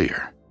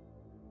unfamiliar.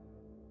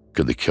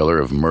 Could the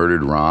killer have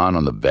murdered Ron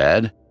on the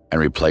bed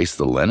and replaced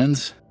the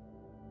linens?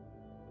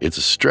 It's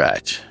a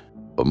stretch,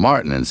 but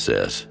Martin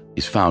insists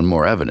he's found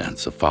more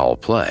evidence of foul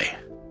play.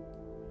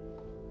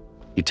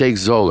 He takes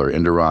Zoller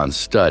into Ron's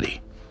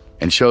study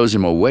and shows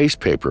him a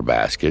wastepaper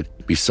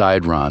basket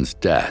beside Ron's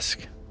desk.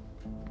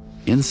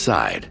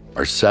 Inside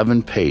are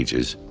 7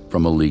 pages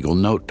from a legal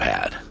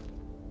notepad.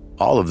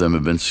 All of them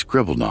have been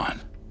scribbled on.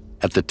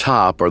 At the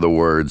top are the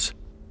words,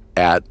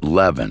 "at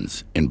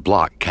Levin's" in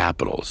block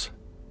capitals.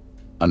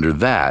 Under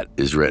that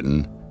is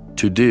written,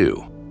 "To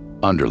do,"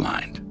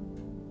 underlined.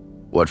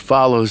 What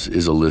follows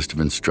is a list of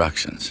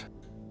instructions.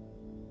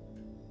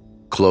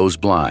 Close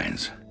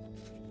blinds.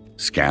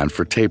 Scan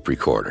for tape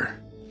recorder.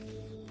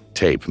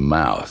 Tape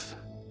mouth.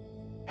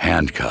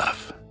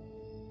 Handcuff.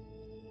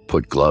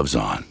 Put gloves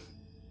on.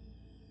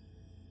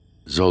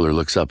 Zoller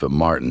looks up at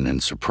Martin in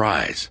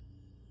surprise.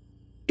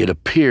 It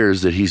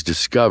appears that he's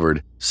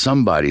discovered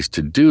somebody's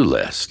to-do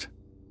list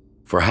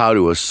for how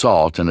to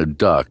assault and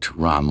abduct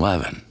Ron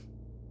Levin.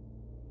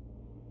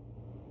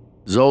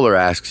 Zoller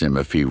asks him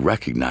if he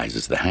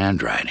recognizes the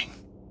handwriting.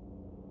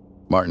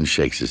 Martin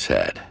shakes his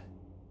head.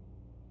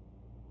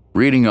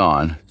 Reading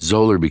on,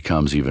 Zoller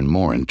becomes even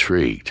more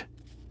intrigued.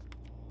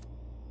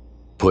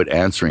 Put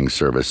answering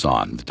service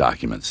on, the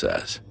document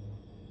says.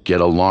 Get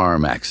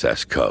alarm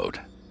access code.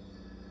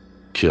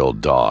 Kill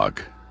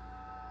dog.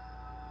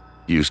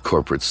 Use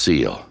corporate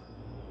seal.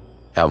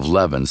 Have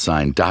Levin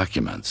sign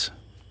documents.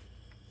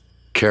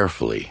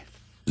 Carefully,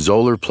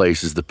 Zoller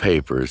places the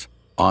papers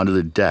onto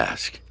the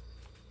desk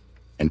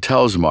and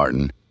tells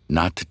Martin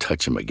not to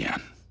touch them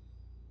again.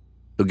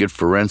 He'll get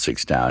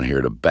forensics down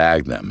here to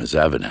bag them as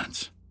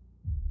evidence.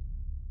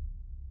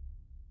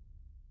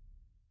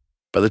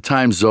 By the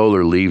time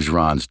Zoller leaves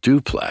Ron's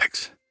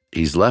duplex,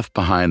 he's left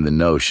behind the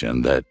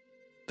notion that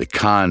the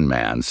con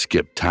man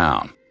skipped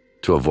town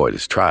to avoid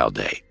his trial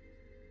date.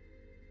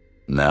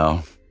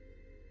 No,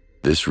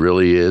 this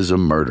really is a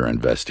murder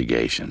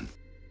investigation.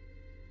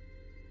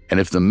 And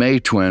if the May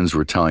twins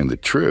were telling the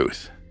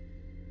truth,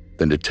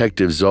 then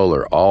Detective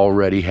Zoller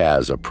already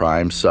has a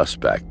prime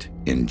suspect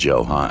in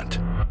Joe Hunt.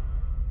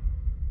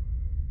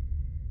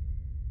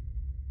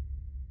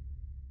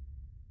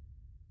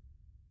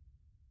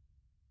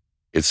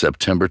 It's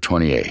September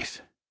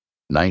 28th,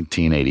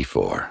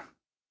 1984.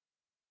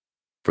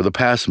 For the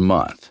past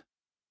month,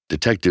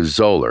 Detective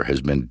Zoller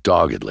has been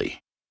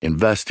doggedly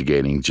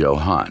investigating Joe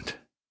Hunt,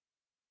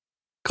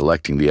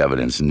 collecting the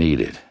evidence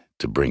needed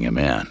to bring him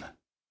in.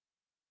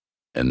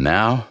 And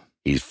now,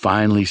 he's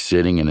finally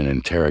sitting in an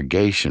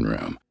interrogation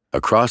room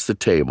across the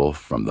table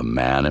from the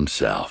man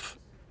himself.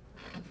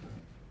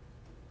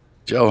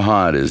 Joe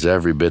Hunt is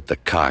every bit the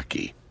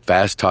cocky,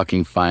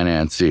 fast-talking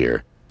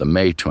financier the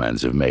May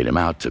twins have made him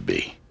out to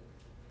be.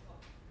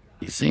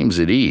 He seems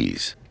at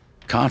ease,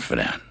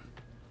 confident,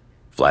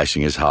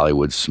 flashing his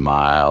Hollywood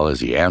smile as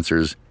he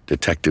answers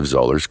Detective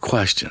Zoller's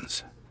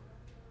questions.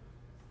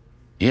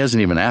 He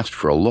hasn't even asked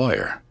for a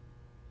lawyer.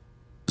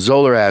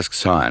 Zoller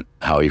asks Hunt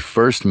how he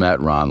first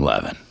met Ron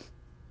Levin.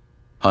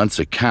 Hunt's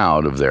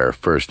account of their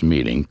first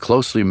meeting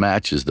closely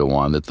matches the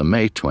one that the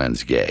May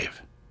twins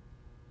gave.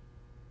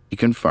 He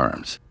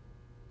confirms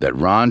that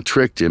Ron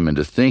tricked him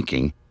into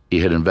thinking he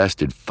had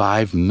invested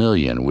 $5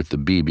 million with the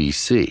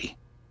BBC,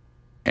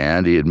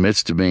 and he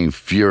admits to being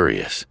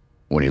furious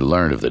when he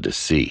learned of the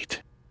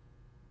deceit.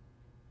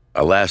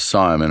 I last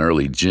saw him in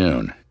early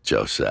June,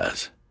 Joe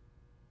says.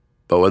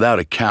 But without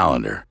a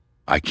calendar,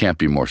 I can't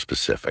be more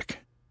specific.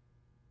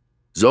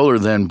 Zoller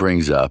then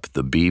brings up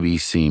the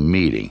BBC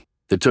meeting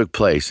that took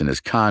place in his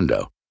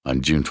condo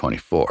on June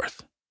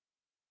 24th.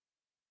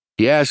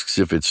 He asks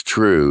if it's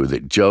true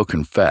that Joe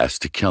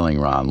confessed to killing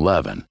Ron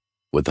Levin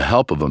with the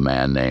help of a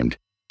man named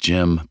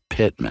Jim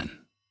Pittman.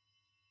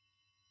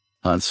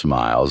 Hunt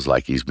smiles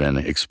like he's been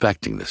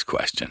expecting this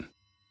question.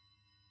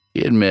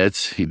 He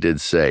admits he did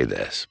say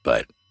this,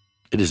 but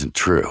it isn't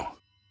true.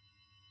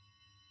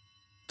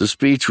 The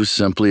speech was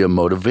simply a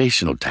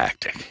motivational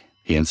tactic,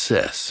 he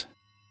insists.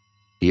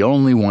 He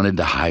only wanted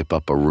to hype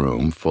up a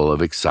room full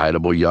of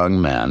excitable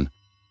young men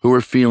who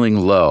were feeling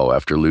low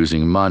after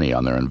losing money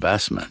on their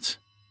investments.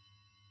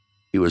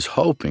 He was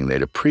hoping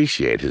they'd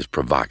appreciate his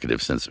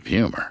provocative sense of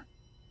humor.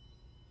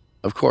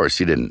 Of course,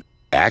 he didn't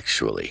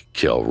actually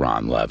kill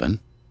Ron Levin.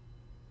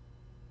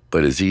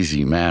 But his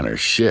easy manner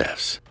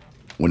shifts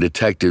when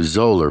Detective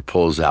Zoller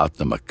pulls out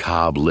the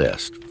macabre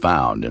list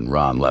found in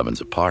Ron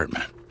Levin's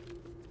apartment.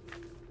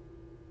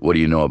 "What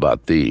do you know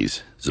about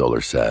these?"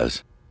 Zoller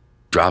says,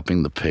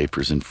 dropping the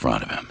papers in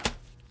front of him.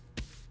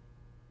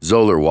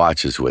 Zoller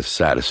watches with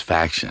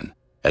satisfaction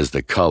as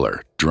the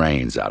color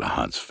drains out of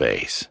Hunt's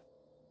face.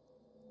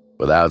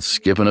 Without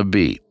skipping a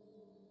beat,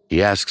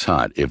 he asks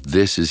Hunt if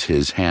this is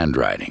his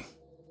handwriting.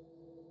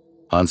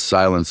 Hunt's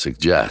silence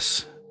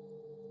suggests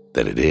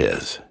that it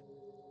is.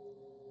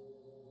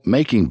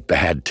 Making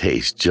bad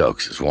taste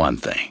jokes is one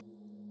thing,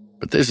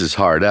 but this is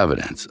hard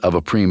evidence of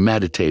a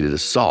premeditated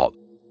assault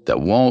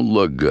that won't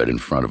look good in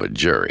front of a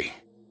jury.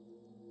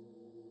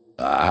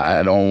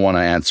 "I don't want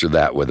to answer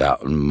that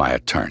without my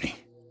attorney,"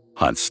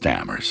 Hunt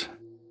stammers.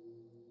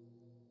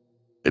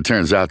 It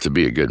turns out to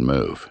be a good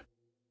move.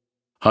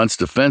 Hunt's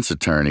defense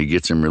attorney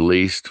gets him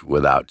released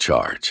without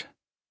charge.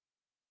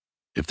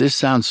 If this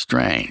sounds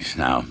strange,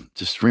 now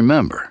just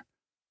remember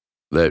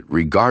that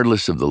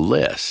regardless of the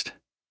list,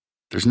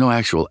 there's no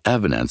actual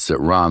evidence that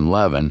Ron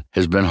Levin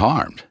has been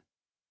harmed.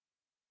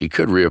 He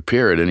could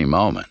reappear at any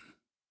moment.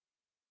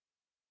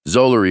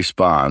 Zoller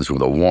responds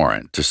with a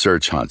warrant to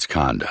search Hunt's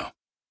condo.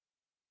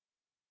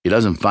 He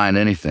doesn't find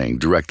anything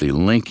directly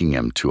linking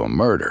him to a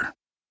murder,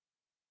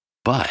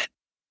 but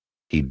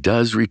he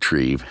does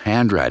retrieve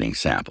handwriting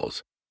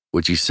samples,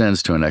 which he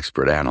sends to an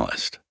expert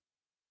analyst.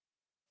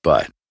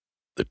 But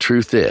the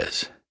truth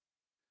is,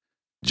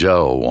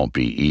 Joe won't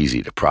be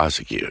easy to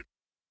prosecute.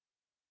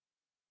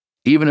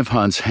 Even if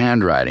Hunt's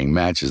handwriting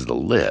matches the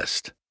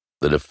list,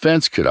 the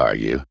defense could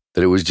argue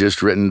that it was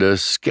just written to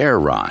scare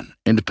Ron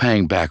into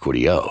paying back what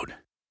he owed.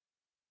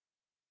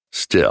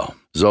 Still,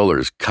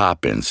 Zoeller's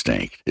cop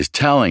instinct is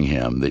telling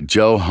him that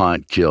Joe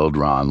Hunt killed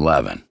Ron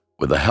Levin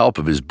with the help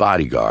of his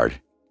bodyguard,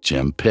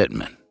 Jim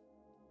Pittman.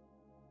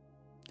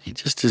 He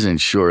just isn't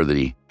sure that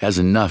he has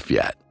enough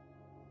yet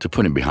to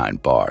put him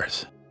behind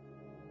bars.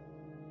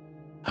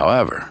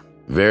 However,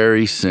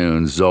 very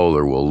soon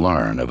Zoeller will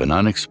learn of an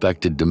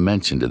unexpected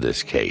dimension to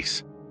this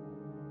case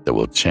that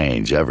will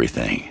change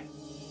everything.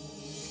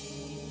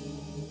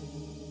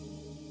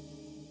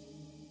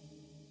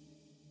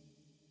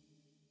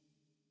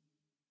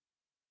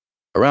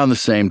 Around the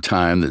same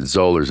time that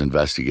Zoeller's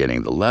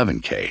investigating the Levin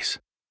case,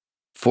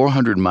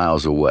 400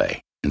 miles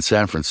away in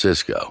San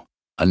Francisco,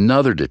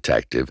 another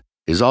detective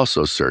is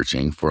also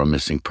searching for a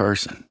missing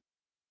person.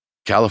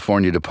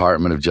 California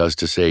Department of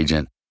Justice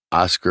agent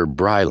Oscar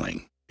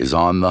Breiling is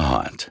on the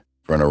hunt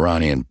for an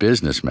Iranian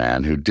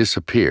businessman who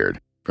disappeared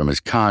from his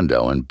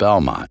condo in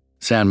Belmont,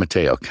 San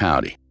Mateo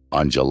County,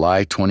 on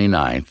July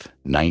 29,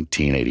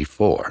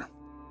 1984.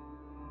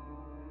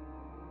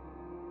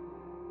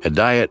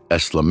 Hedayat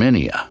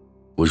Eslaminiya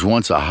was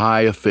once a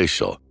high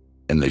official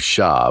in the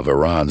Shah of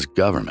Iran's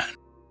government.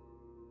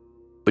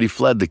 But he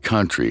fled the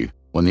country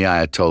when the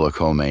Ayatollah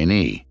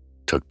Khomeini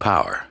took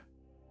power.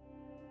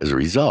 As a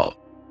result,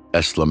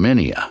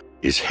 Eslaminiya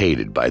is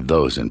hated by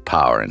those in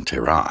power in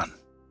Tehran.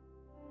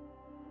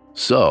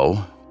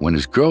 So, when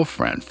his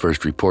girlfriend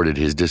first reported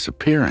his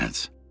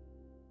disappearance,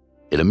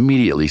 it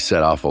immediately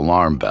set off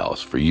alarm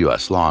bells for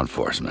U.S. law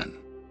enforcement.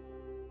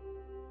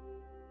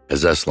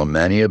 Has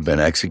Eslaminiya been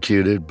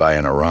executed by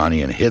an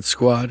Iranian hit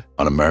squad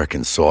on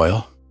American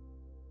soil?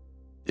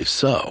 If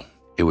so,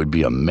 it would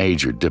be a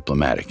major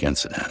diplomatic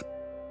incident.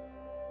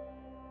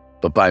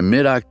 But by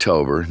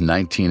mid-October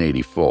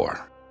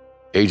 1984,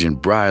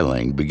 Agent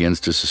Breiling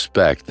begins to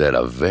suspect that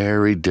a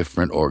very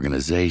different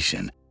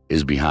organization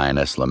is behind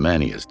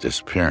Eslaminiya's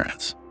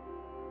disappearance.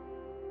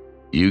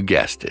 You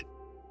guessed it,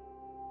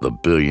 the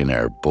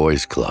Billionaire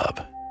Boys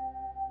Club.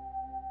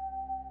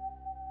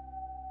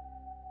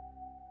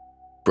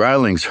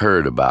 Breiling's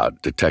heard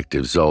about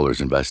Detective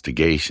Zoeller's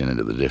investigation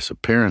into the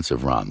disappearance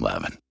of Ron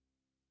Levin.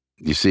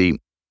 You see,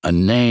 a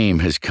name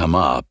has come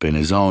up in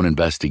his own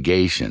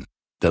investigation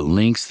that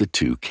links the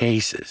two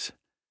cases.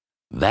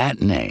 That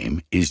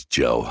name is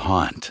Joe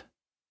Hunt.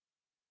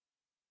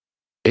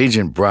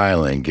 Agent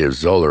Breiling gives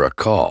Zoeller a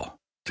call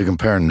to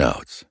compare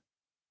notes.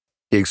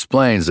 He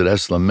explains that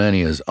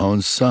Eslaminiya's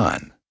own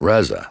son,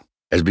 Reza,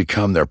 has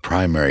become their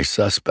primary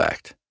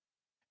suspect,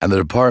 and the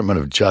Department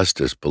of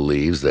Justice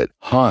believes that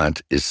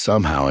Hunt is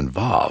somehow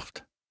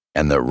involved,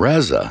 and that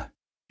Reza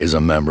is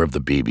a member of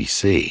the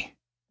BBC.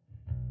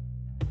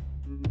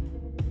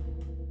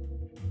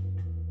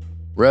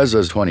 Reza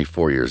is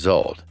 24 years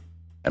old,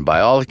 and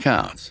by all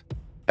accounts,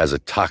 has a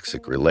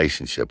toxic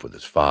relationship with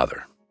his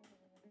father.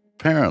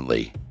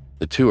 Apparently,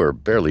 the two are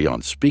barely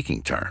on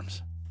speaking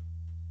terms.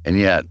 And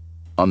yet,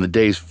 on the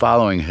days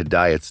following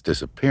Hedayat's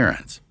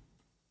disappearance,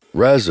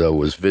 Reza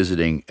was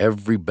visiting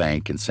every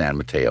bank in San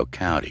Mateo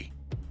County,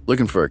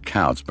 looking for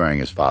accounts bearing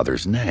his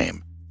father's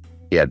name.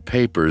 He had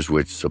papers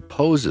which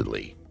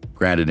supposedly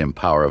granted him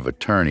power of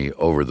attorney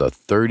over the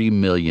 $30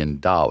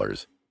 million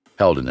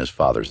held in his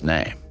father's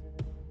name.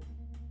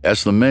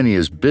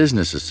 Eslaminiya's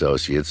business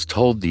associates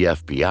told the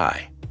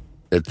FBI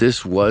that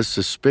this was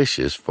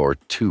suspicious for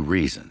two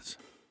reasons.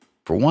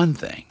 For one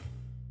thing,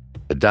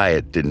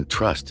 Hedayat didn't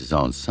trust his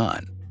own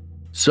son,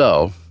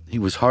 so he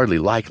was hardly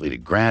likely to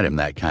grant him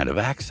that kind of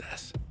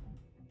access.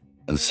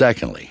 And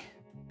secondly,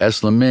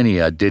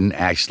 Eslaminiya didn't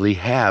actually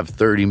have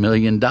 $30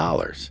 million.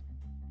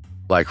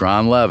 Like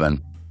Ron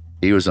Levin,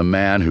 he was a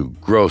man who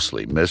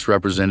grossly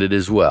misrepresented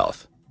his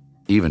wealth,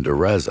 even to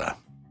Reza.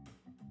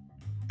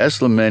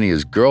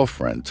 Eslaminiya's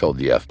girlfriend told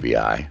the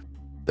FBI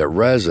that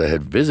Reza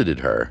had visited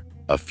her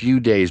a few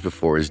days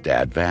before his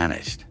dad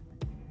vanished.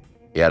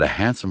 He had a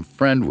handsome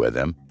friend with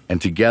him,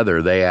 and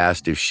together they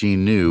asked if she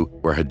knew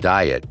where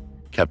Hedayat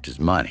kept his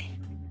money.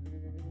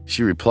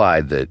 She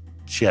replied that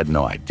she had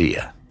no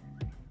idea.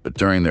 But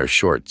during their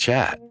short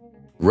chat,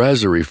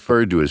 Reza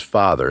referred to his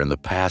father in the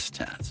past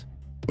tense,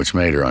 which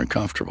made her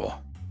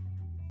uncomfortable.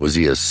 Was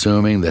he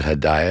assuming that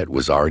Hedayat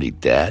was already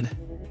dead?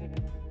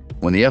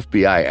 When the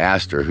FBI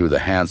asked her who the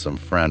handsome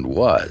friend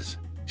was,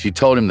 she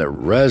told him that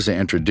Reza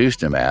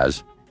introduced him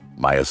as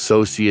my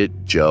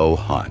associate Joe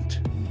Hunt.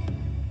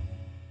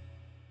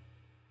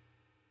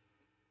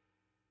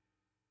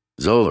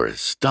 Zoeller is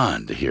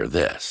stunned to hear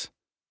this.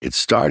 It's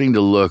starting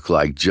to look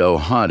like Joe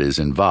Hunt is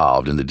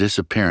involved in the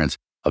disappearance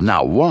of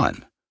not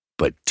one,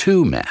 but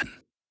two men.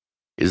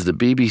 Is the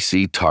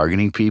BBC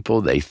targeting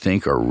people they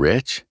think are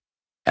rich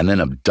and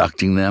then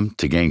abducting them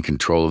to gain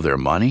control of their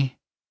money?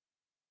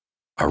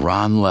 Are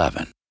Ron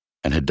Levin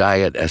and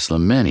Hedayat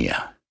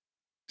Eslaminiya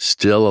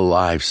still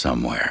alive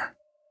somewhere,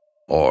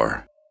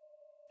 Or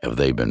have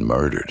they been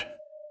murdered?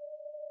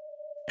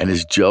 And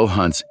is Joe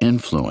Hunt's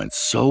influence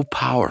so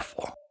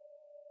powerful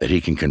that he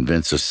can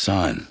convince a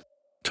son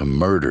to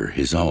murder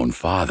his own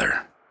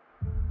father?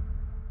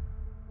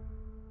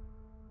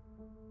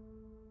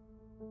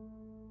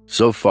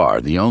 So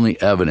far, the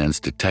only evidence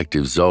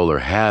Detective Zoller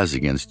has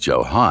against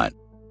Joe Hunt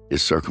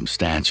is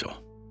circumstantial.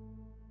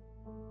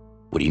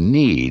 What he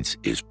needs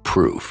is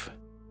proof,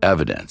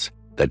 evidence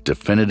that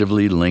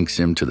definitively links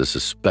him to the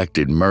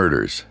suspected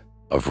murders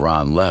of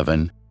Ron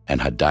Levin and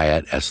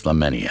Hedayat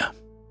Eslamenia.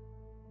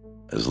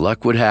 As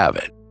luck would have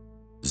it,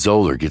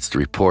 Zoller gets the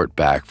report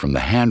back from the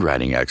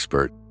handwriting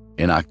expert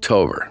in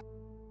October,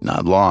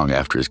 not long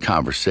after his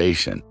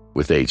conversation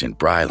with Agent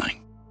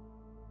Breiling.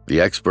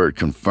 The expert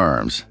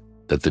confirms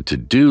that the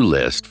to-do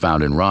list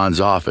found in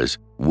Ron's office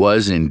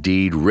was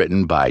indeed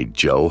written by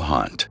Joe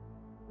Hunt.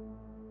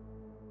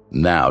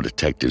 Now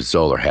Detective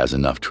Zoller has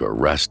enough to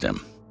arrest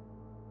him.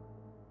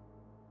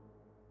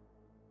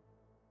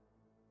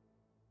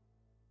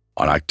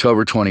 On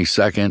October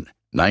 22,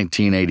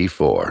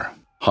 1984,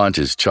 Hunt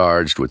is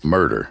charged with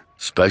murder,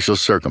 special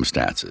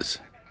circumstances,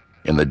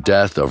 in the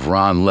death of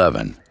Ron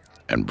Levin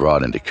and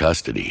brought into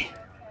custody.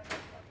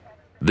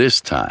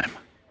 This time,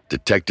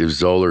 Detective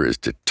Zoller is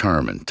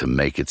determined to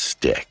make it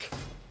stick.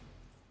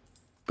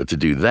 But to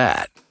do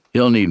that,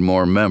 he'll need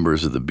more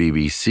members of the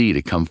BBC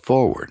to come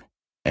forward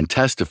and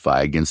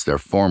testify against their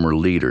former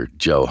leader,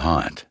 Joe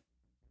Hunt.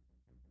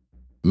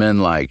 Men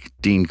like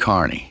Dean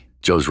Carney,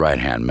 Joe's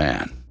right-hand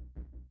man.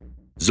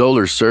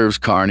 Zoller serves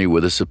Carney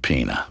with a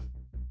subpoena.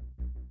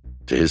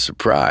 To his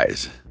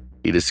surprise,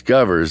 he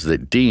discovers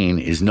that Dean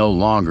is no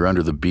longer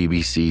under the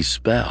BBC's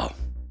spell.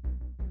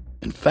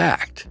 In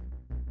fact,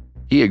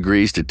 he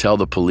agrees to tell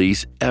the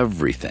police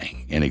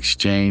everything in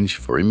exchange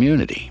for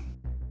immunity.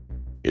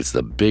 It's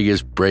the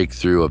biggest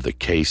breakthrough of the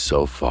case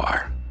so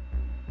far.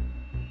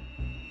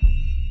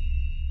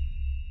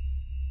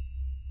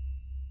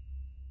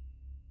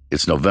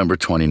 It's November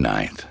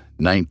 29th,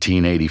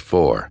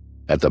 1984,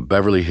 at the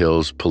Beverly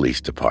Hills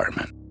Police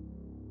Department.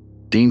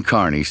 Dean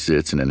Carney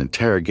sits in an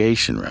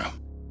interrogation room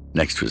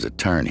next to his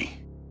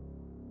attorney.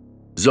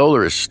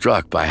 Zoller is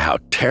struck by how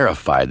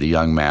terrified the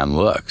young man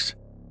looks,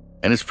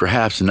 and it's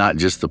perhaps not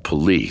just the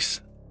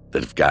police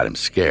that have got him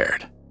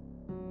scared.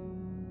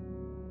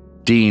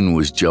 Dean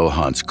was Joe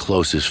Hunt's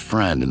closest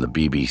friend in the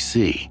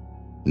BBC.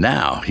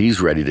 Now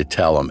he's ready to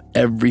tell him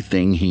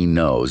everything he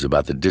knows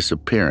about the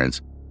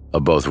disappearance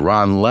of both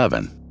Ron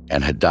Levin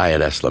and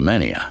Hedayat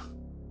Eslamenia.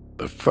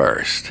 But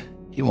first,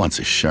 he wants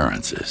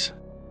assurances,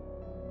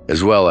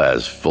 as well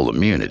as full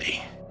immunity.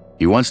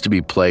 He wants to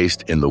be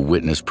placed in the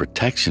witness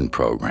protection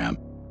program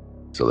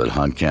so that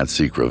Hunt can't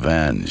seek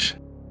revenge.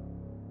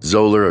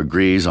 Zoller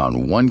agrees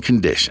on one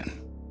condition,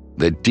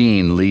 that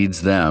Dean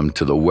leads them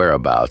to the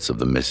whereabouts of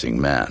the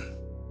missing men.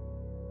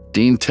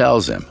 Dean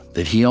tells him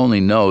that he only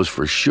knows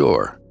for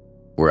sure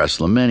where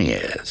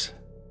Eslamenia is.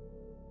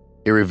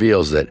 He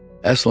reveals that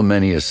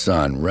Eslamenia's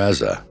son,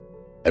 Reza,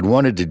 had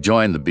wanted to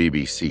join the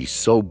BBC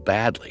so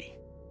badly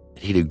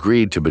that he'd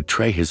agreed to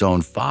betray his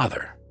own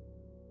father.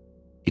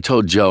 He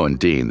told Joe and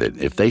Dean that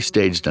if they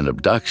staged an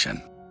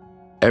abduction,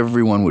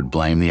 everyone would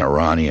blame the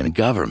Iranian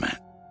government.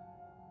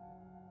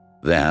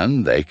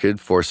 Then they could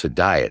force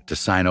Hedayat to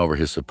sign over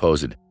his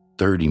supposed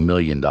 $30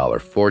 million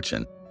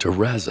fortune to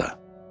Reza,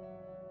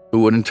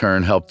 who would in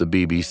turn help the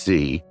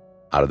BBC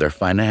out of their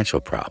financial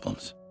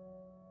problems.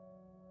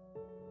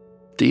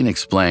 Dean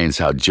explains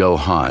how Joe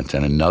Hunt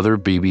and another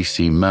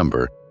BBC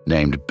member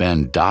named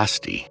Ben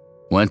Dosty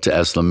went to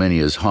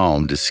Eslamenia's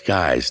home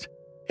disguised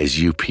as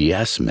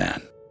UPS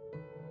men.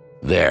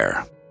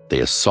 There, they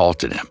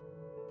assaulted him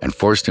and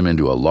forced him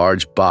into a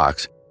large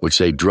box which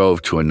they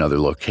drove to another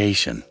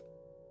location.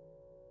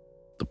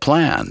 The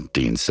plan,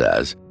 Dean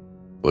says,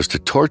 was to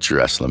torture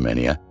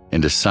Eslamenia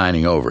into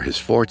signing over his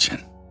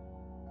fortune.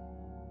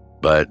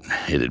 But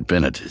it had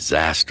been a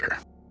disaster.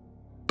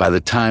 By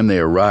the time they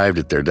arrived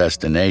at their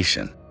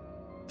destination,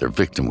 their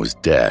victim was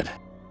dead,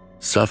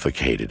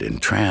 suffocated in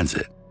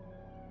transit.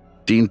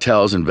 Dean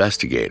tells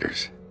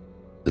investigators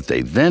that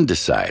they then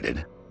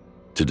decided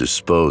to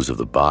dispose of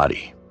the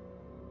body.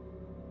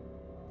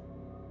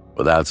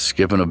 Without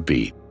skipping a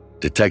beat,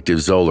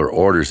 Detective Zoller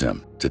orders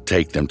him to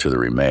take them to the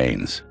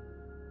remains.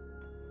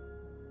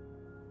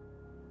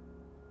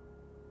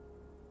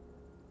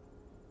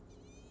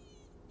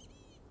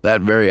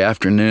 That very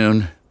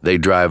afternoon, they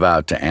drive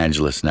out to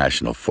Angeles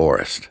National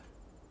Forest.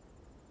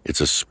 It's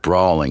a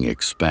sprawling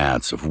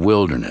expanse of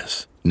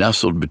wilderness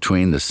nestled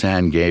between the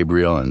San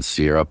Gabriel and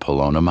Sierra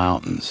Pelona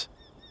Mountains.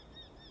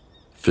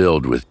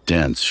 Filled with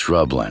dense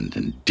shrubland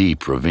and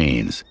deep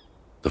ravines,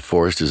 the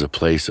forest is a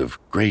place of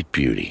great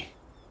beauty.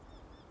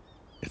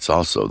 It's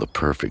also the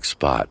perfect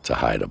spot to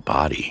hide a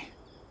body.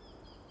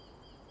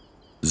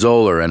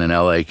 Zoller and an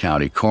LA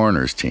County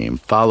coroner's team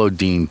follow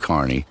Dean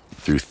Carney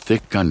through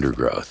thick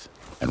undergrowth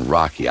and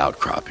rocky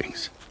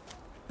outcroppings.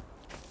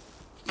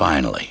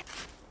 Finally,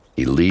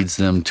 he leads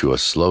them to a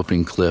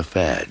sloping cliff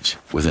edge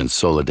within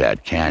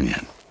Soledad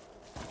Canyon.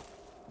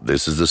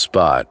 "This is the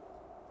spot,"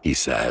 he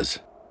says.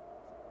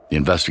 The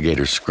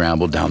investigators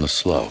scrambled down the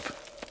slope.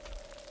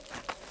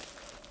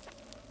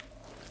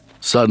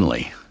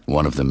 Suddenly,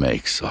 one of them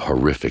makes a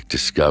horrific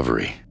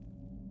discovery.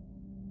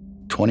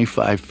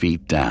 25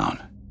 feet down,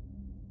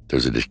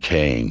 there's a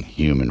decaying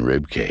human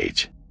rib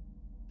cage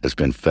that's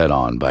been fed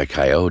on by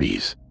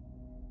coyotes.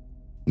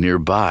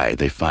 Nearby,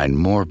 they find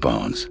more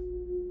bones,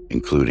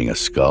 including a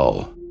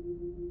skull.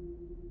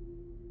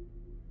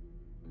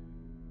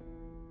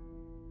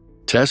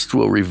 Tests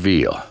will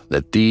reveal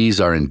that these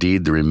are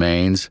indeed the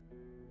remains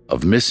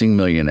of missing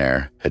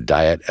millionaire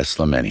Hidayat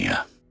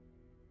Eslamenia.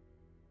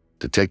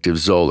 Detective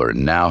Zoller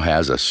now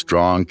has a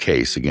strong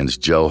case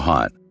against Joe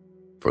Hunt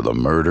for the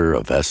murder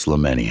of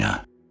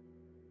Eslamenia.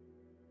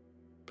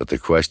 But the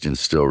question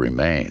still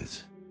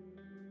remains,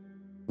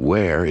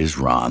 where is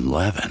Ron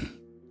Levin?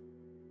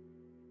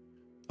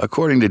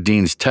 According to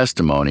Dean's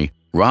testimony,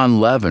 Ron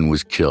Levin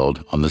was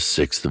killed on the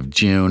 6th of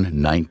June,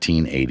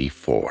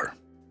 1984.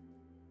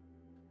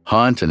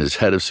 Hunt and his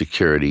head of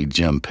security,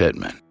 Jim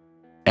Pittman,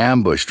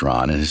 ambushed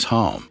Ron in his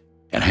home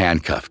and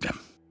handcuffed him.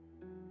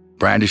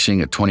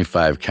 Brandishing a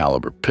 .25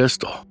 caliber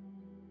pistol,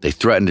 they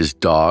threatened his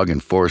dog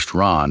and forced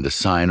Ron to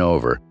sign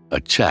over a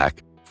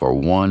check for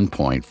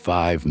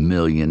 $1.5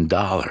 million.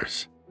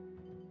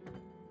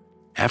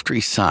 After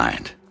he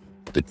signed,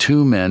 the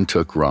two men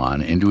took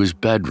Ron into his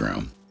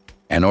bedroom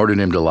and ordered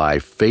him to lie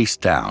face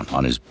down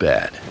on his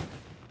bed.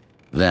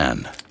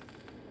 Then,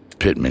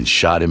 Pittman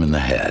shot him in the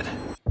head.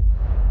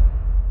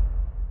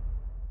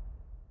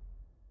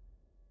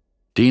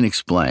 Dean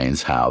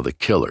explains how the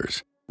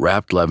killers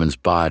wrapped Levin's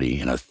body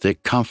in a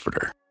thick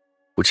comforter,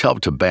 which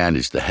helped to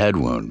bandage the head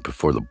wound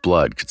before the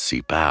blood could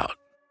seep out.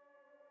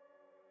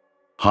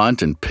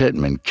 Hunt and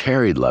Pittman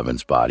carried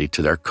Levin's body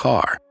to their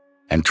car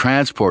and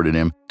transported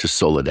him to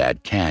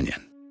Soledad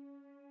Canyon.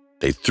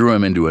 They threw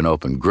him into an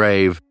open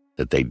grave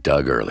that they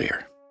dug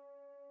earlier.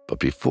 But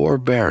before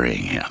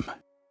burying him,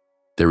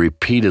 they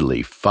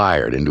repeatedly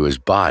fired into his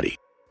body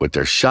with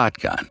their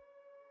shotgun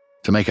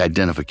to make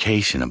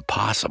identification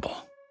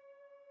impossible.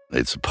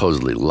 They'd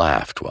supposedly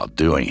laughed while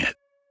doing it.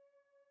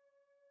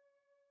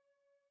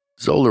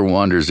 Zoller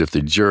wonders if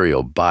the jury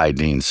will buy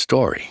Dean's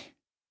story.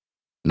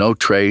 No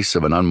trace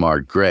of an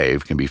unmarked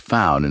grave can be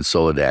found in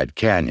Soledad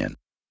Canyon,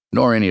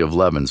 nor any of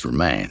Levin's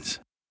remains.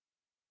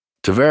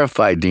 To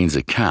verify Dean's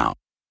account,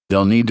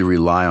 they'll need to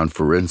rely on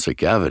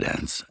forensic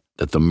evidence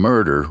that the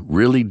murder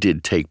really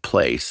did take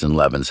place in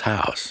Levin's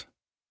house.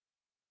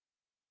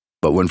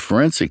 But when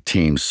forensic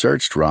teams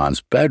searched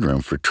Ron's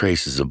bedroom for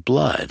traces of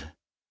blood,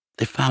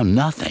 they found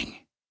nothing.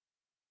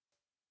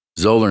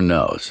 Zoller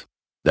knows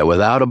that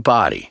without a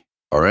body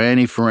or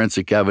any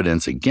forensic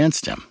evidence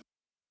against him,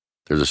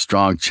 there's a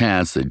strong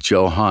chance that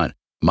Joe Hunt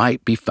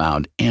might be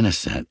found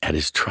innocent at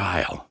his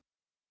trial.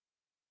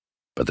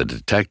 But the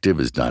detective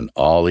has done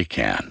all he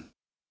can.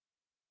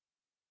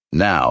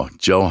 Now,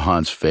 Joe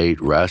Hunt's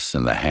fate rests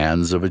in the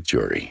hands of a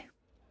jury.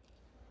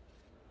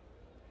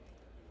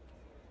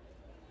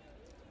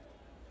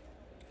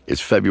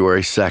 It's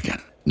February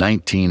 2nd,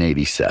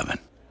 1987.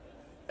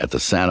 At the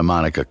Santa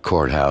Monica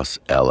Courthouse,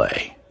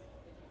 L.A.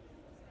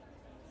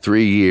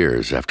 3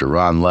 years after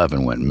Ron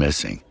Levin went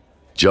missing,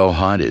 Joe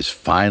Hunt is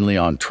finally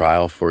on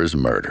trial for his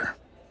murder.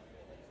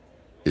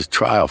 His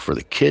trial for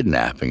the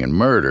kidnapping and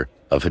murder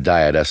of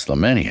Hidayat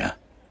Eslamenia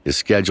is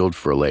scheduled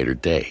for a later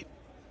date.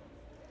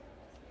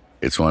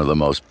 It's one of the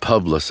most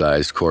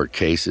publicized court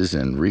cases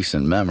in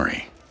recent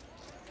memory.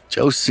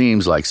 Joe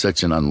seems like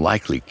such an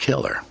unlikely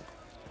killer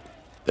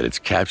that it's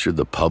captured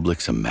the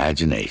public's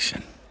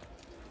imagination.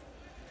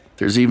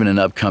 There's even an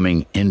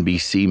upcoming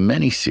NBC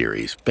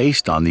miniseries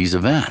based on these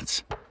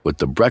events, with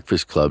The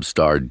Breakfast Club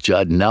star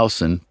Judd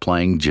Nelson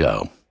playing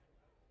Joe.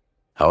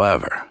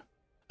 However,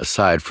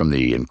 aside from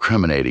the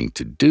incriminating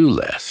to-do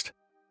list,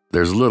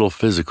 there's little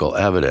physical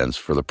evidence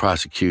for the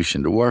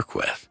prosecution to work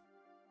with.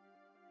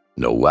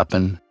 No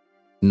weapon,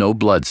 no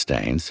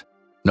bloodstains,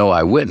 no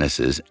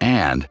eyewitnesses,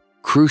 and,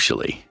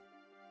 crucially,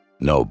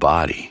 no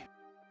body.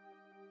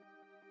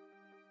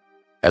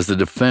 As the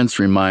defense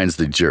reminds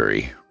the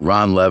jury,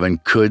 Ron Levin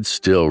could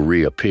still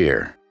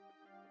reappear.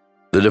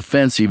 The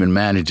defense even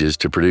manages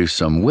to produce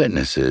some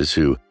witnesses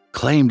who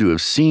claim to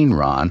have seen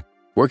Ron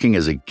working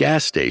as a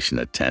gas station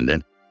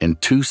attendant in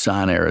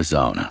Tucson,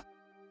 Arizona.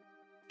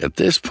 At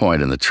this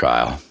point in the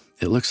trial,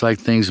 it looks like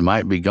things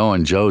might be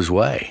going Joe's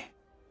way.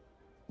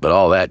 But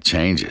all that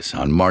changes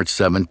on March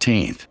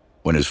 17th,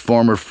 when his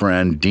former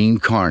friend Dean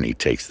Carney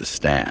takes the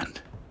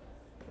stand.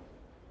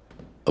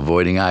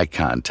 Avoiding eye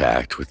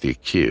contact with the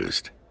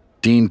accused,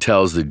 Dean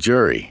tells the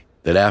jury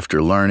that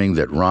after learning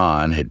that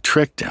Ron had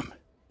tricked him,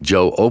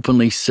 Joe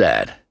openly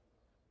said,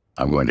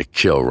 "I'm going to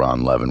kill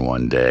Ron Levin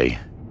one day."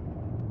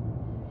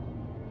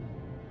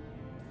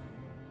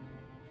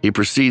 He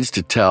proceeds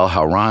to tell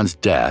how Ron's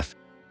death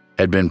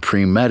had been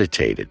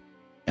premeditated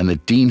and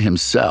that Dean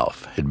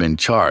himself had been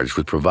charged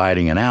with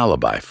providing an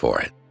alibi for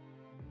it.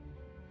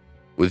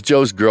 With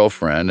Joe's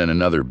girlfriend and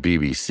another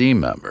BBC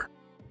member,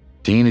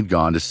 Dean had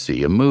gone to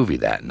see a movie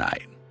that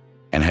night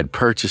and had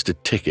purchased a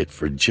ticket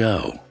for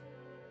Joe.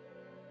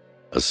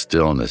 A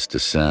stillness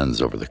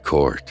descends over the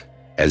court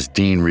as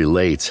Dean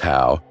relates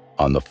how,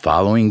 on the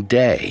following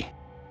day,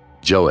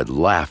 Joe had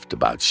laughed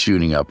about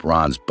shooting up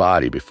Ron's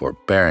body before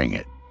burying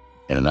it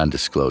in an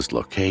undisclosed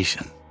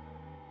location.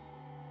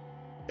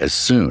 As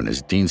soon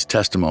as Dean's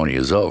testimony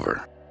is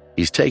over,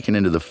 he's taken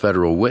into the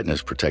Federal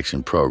Witness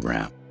Protection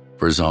Program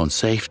for his own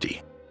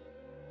safety.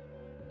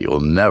 He will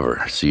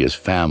never see his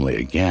family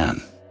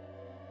again.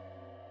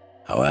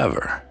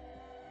 However,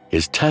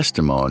 his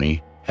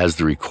testimony has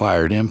the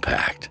required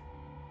impact.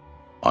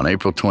 On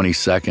April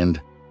 22,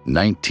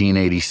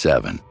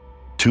 1987,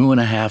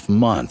 2.5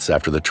 months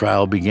after the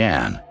trial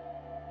began,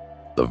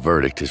 the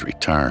verdict is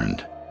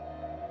returned.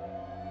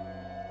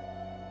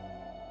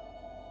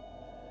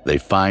 They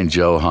find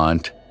Joe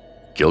Hunt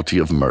guilty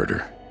of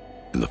murder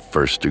in the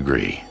first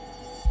degree.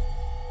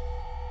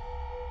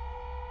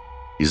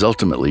 He's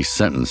ultimately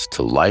sentenced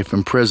to life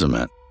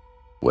imprisonment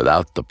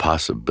without the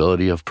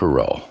possibility of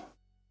parole.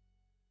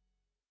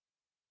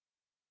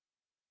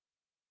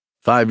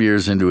 5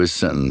 years into his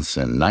sentence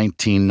in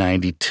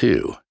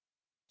 1992,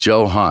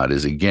 Joe Hunt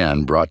is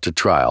again brought to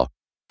trial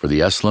for the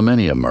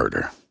Eslamenia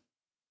murder.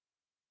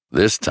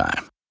 This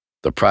time,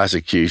 the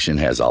prosecution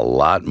has a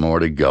lot more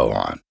to go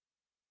on.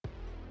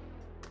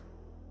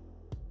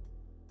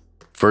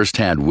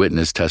 First-hand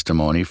witness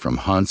testimony from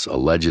Hunt's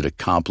alleged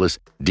accomplice,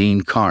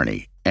 Dean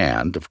Carney,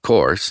 and, of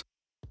course,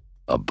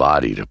 a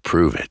body to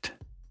prove it.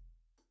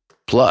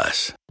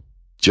 Plus,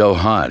 Joe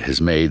Hunt has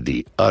made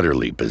the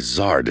utterly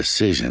bizarre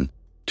decision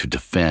to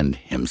defend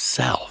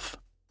himself,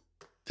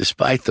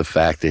 despite the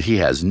fact that he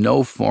has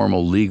no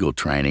formal legal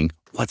training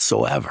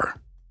whatsoever.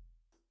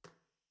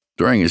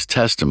 During his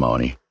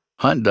testimony,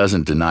 Hunt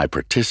doesn't deny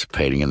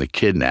participating in the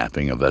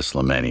kidnapping of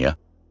Eslamenia,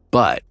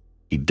 but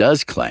he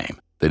does claim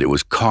that it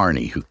was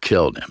Carney who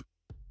killed him.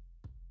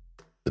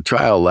 The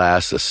trial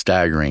lasts a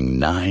staggering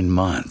 9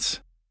 months,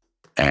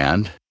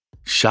 and,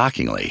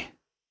 shockingly,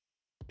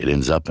 it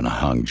ends up in a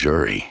hung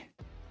jury.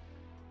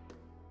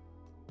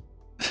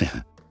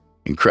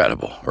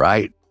 Incredible,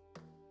 right?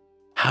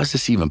 How's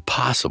this even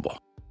possible,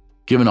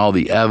 given all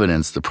the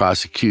evidence the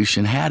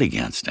prosecution had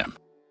against him?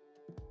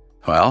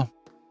 Well,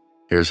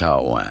 here's how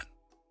it went.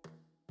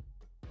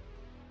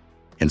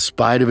 In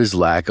spite of his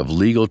lack of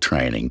legal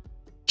training,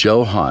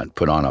 Joe Hunt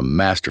put on a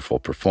masterful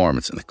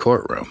performance in the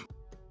courtroom.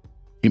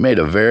 He made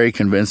a very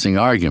convincing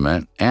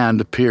argument and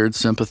appeared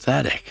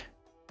sympathetic.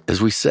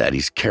 As we said,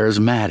 he's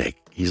charismatic,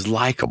 he's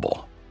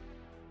likable.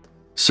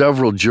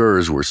 Several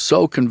jurors were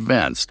so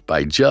convinced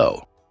by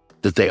Joe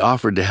that they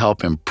offered to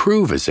help him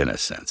prove his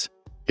innocence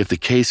if the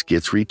case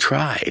gets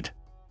retried.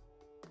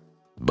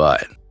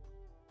 But,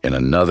 in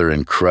another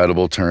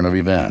incredible turn of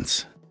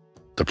events,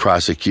 the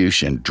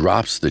prosecution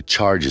drops the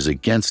charges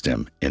against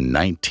him in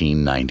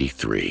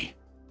 1993,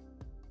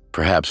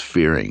 perhaps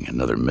fearing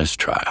another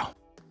mistrial.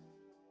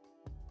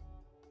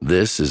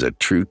 This is a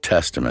true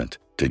testament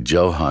to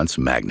Joe Hunt's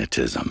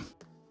magnetism.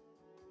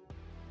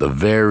 The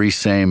very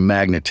same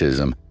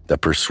magnetism that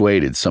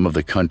persuaded some of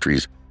the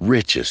country's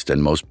richest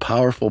and most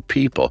powerful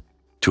people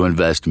to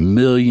invest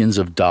millions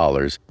of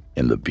dollars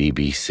in the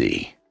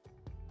BBC.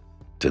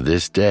 To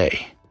this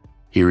day,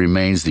 he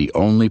remains the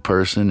only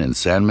person in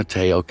San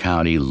Mateo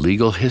County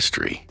legal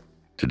history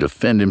to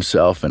defend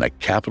himself in a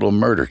capital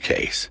murder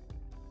case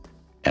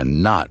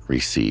and not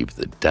receive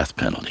the death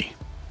penalty.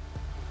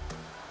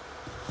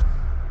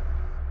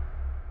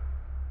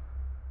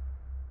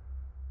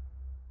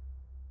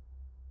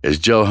 As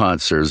Joe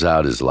Hunt serves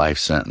out his life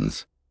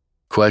sentence,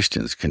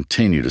 questions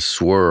continue to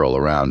swirl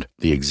around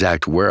the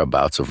exact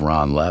whereabouts of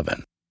Ron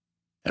Levin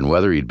and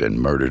whether he'd been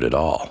murdered at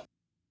all.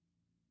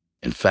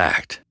 In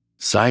fact,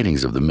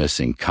 sightings of the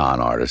missing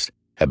con artist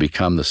have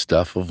become the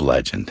stuff of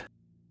legend.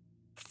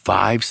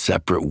 5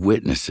 separate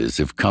witnesses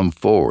have come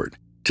forward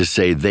to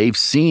say they've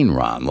seen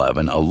Ron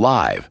Levin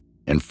alive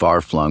in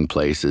far-flung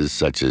places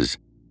such as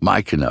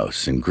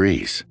Mykonos in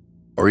Greece,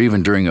 or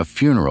even during a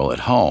funeral at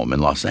home in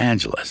Los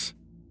Angeles.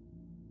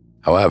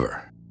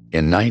 However,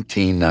 in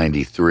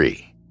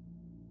 1993,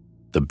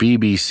 the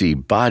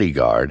BBC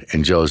bodyguard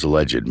and Joe's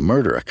alleged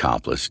murder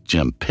accomplice,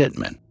 Jim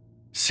Pittman,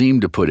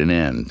 seemed to put an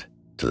end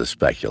to the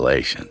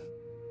speculation.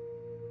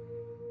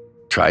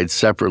 Tried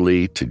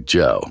separately to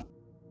Joe,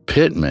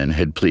 Pittman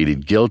had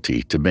pleaded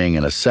guilty to being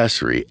an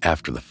accessory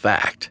after the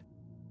fact.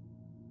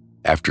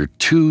 After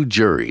 2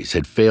 juries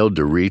had failed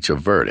to reach a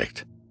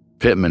verdict,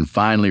 Pittman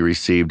finally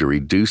received a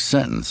reduced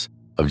sentence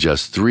of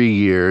just 3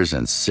 years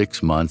and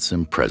 6 months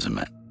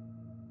imprisonment.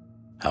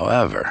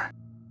 However,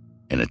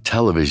 in a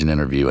television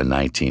interview in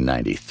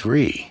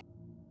 1993,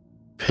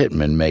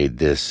 Pittman made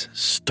this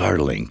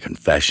startling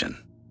confession.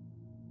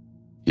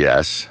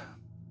 "Yes,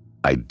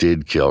 I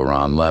did kill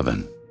Ron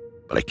Levin,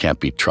 but I can't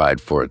be tried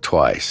for it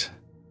twice.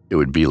 It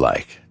would be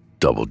like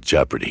double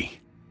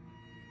jeopardy."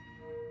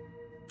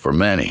 For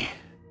many,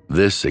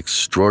 this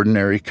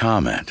extraordinary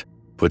comment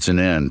puts an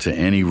end to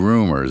any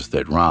rumors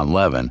that Ron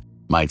Levin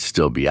might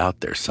still be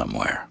out there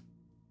somewhere.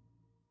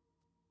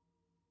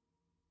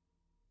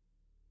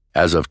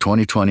 As of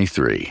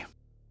 2023,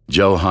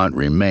 Joe Hunt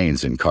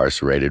remains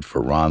incarcerated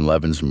for Ron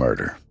Levin's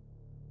murder.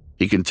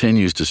 He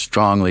continues to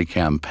strongly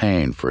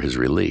campaign for his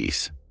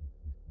release.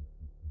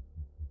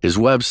 His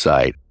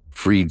website,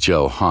 Free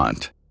Joe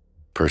Hunt,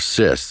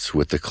 persists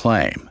with the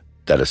claim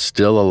that a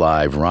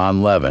still-alive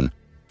Ron Levin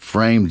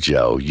framed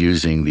Joe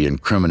using the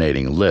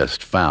incriminating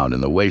list found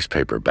in the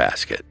wastepaper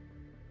basket.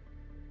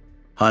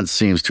 Hunt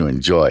seems to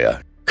enjoy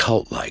a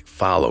cult-like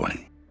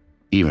following,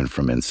 even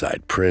from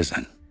inside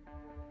prison.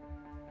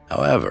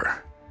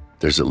 However,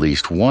 there's at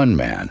least one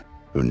man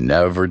who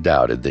never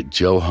doubted that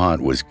Joe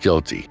Hunt was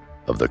guilty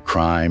of the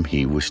crime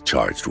he was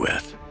charged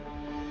with.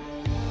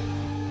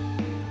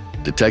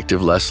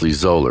 Detective Leslie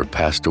Zoller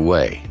passed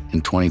away in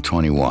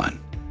 2021,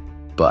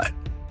 but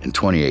in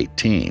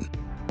 2018,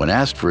 when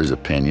asked for his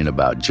opinion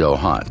about Joe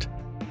Hunt,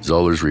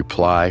 Zoller's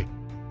reply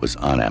was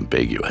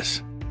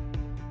unambiguous.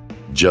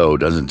 Joe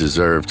doesn't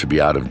deserve to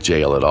be out of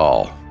jail at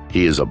all.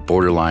 He is a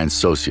borderline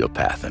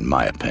sociopath, in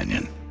my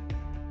opinion.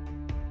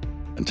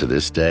 And to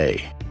this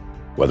day,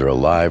 whether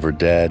alive or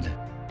dead,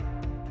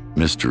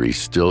 mystery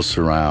still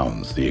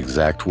surrounds the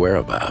exact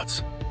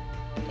whereabouts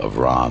of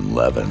Ron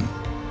Levin.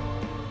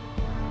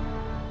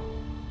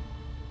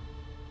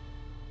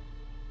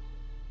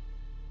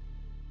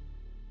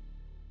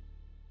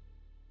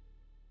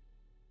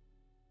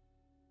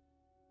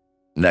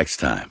 Next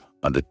time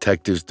on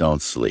Detectives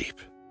Don't Sleep.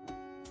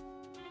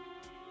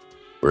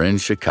 We're in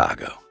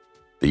Chicago.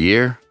 The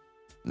year,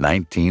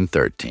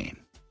 1913.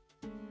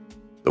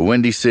 The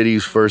Windy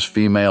City's first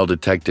female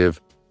detective,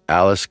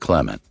 Alice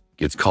Clement,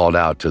 gets called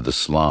out to the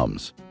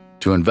slums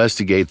to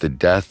investigate the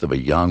death of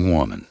a young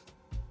woman.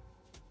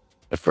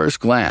 At first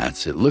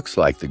glance, it looks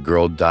like the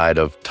girl died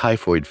of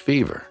typhoid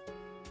fever,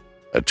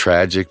 a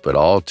tragic but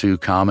all too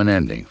common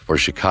ending for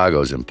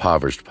Chicago's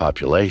impoverished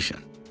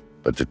population.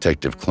 But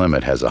Detective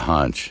Clement has a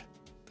hunch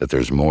that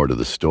there's more to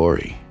the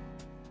story,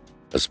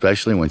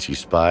 especially when she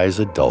spies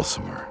a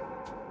dulcimer,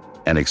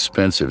 an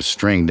expensive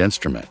stringed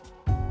instrument,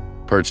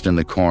 perched in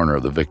the corner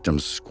of the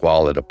victim's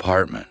squalid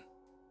apartment.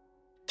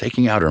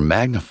 Taking out her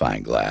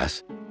magnifying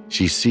glass,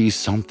 she sees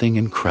something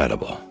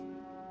incredible.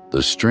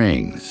 The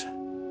strings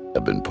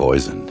have been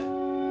poisoned.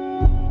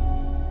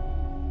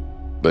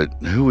 But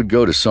who would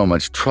go to so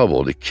much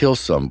trouble to kill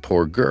some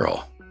poor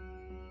girl?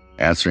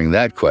 Answering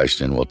that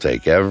question will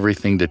take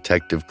everything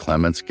Detective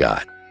Clement's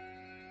got.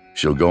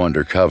 She'll go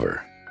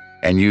undercover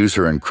and use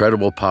her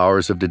incredible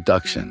powers of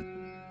deduction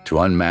to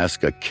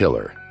unmask a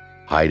killer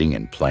hiding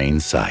in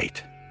plain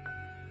sight.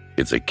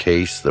 It's a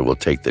case that will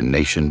take the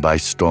nation by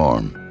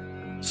storm,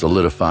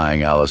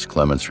 solidifying Alice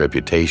Clement's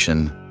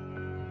reputation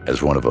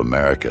as one of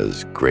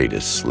America's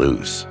greatest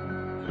sleuths.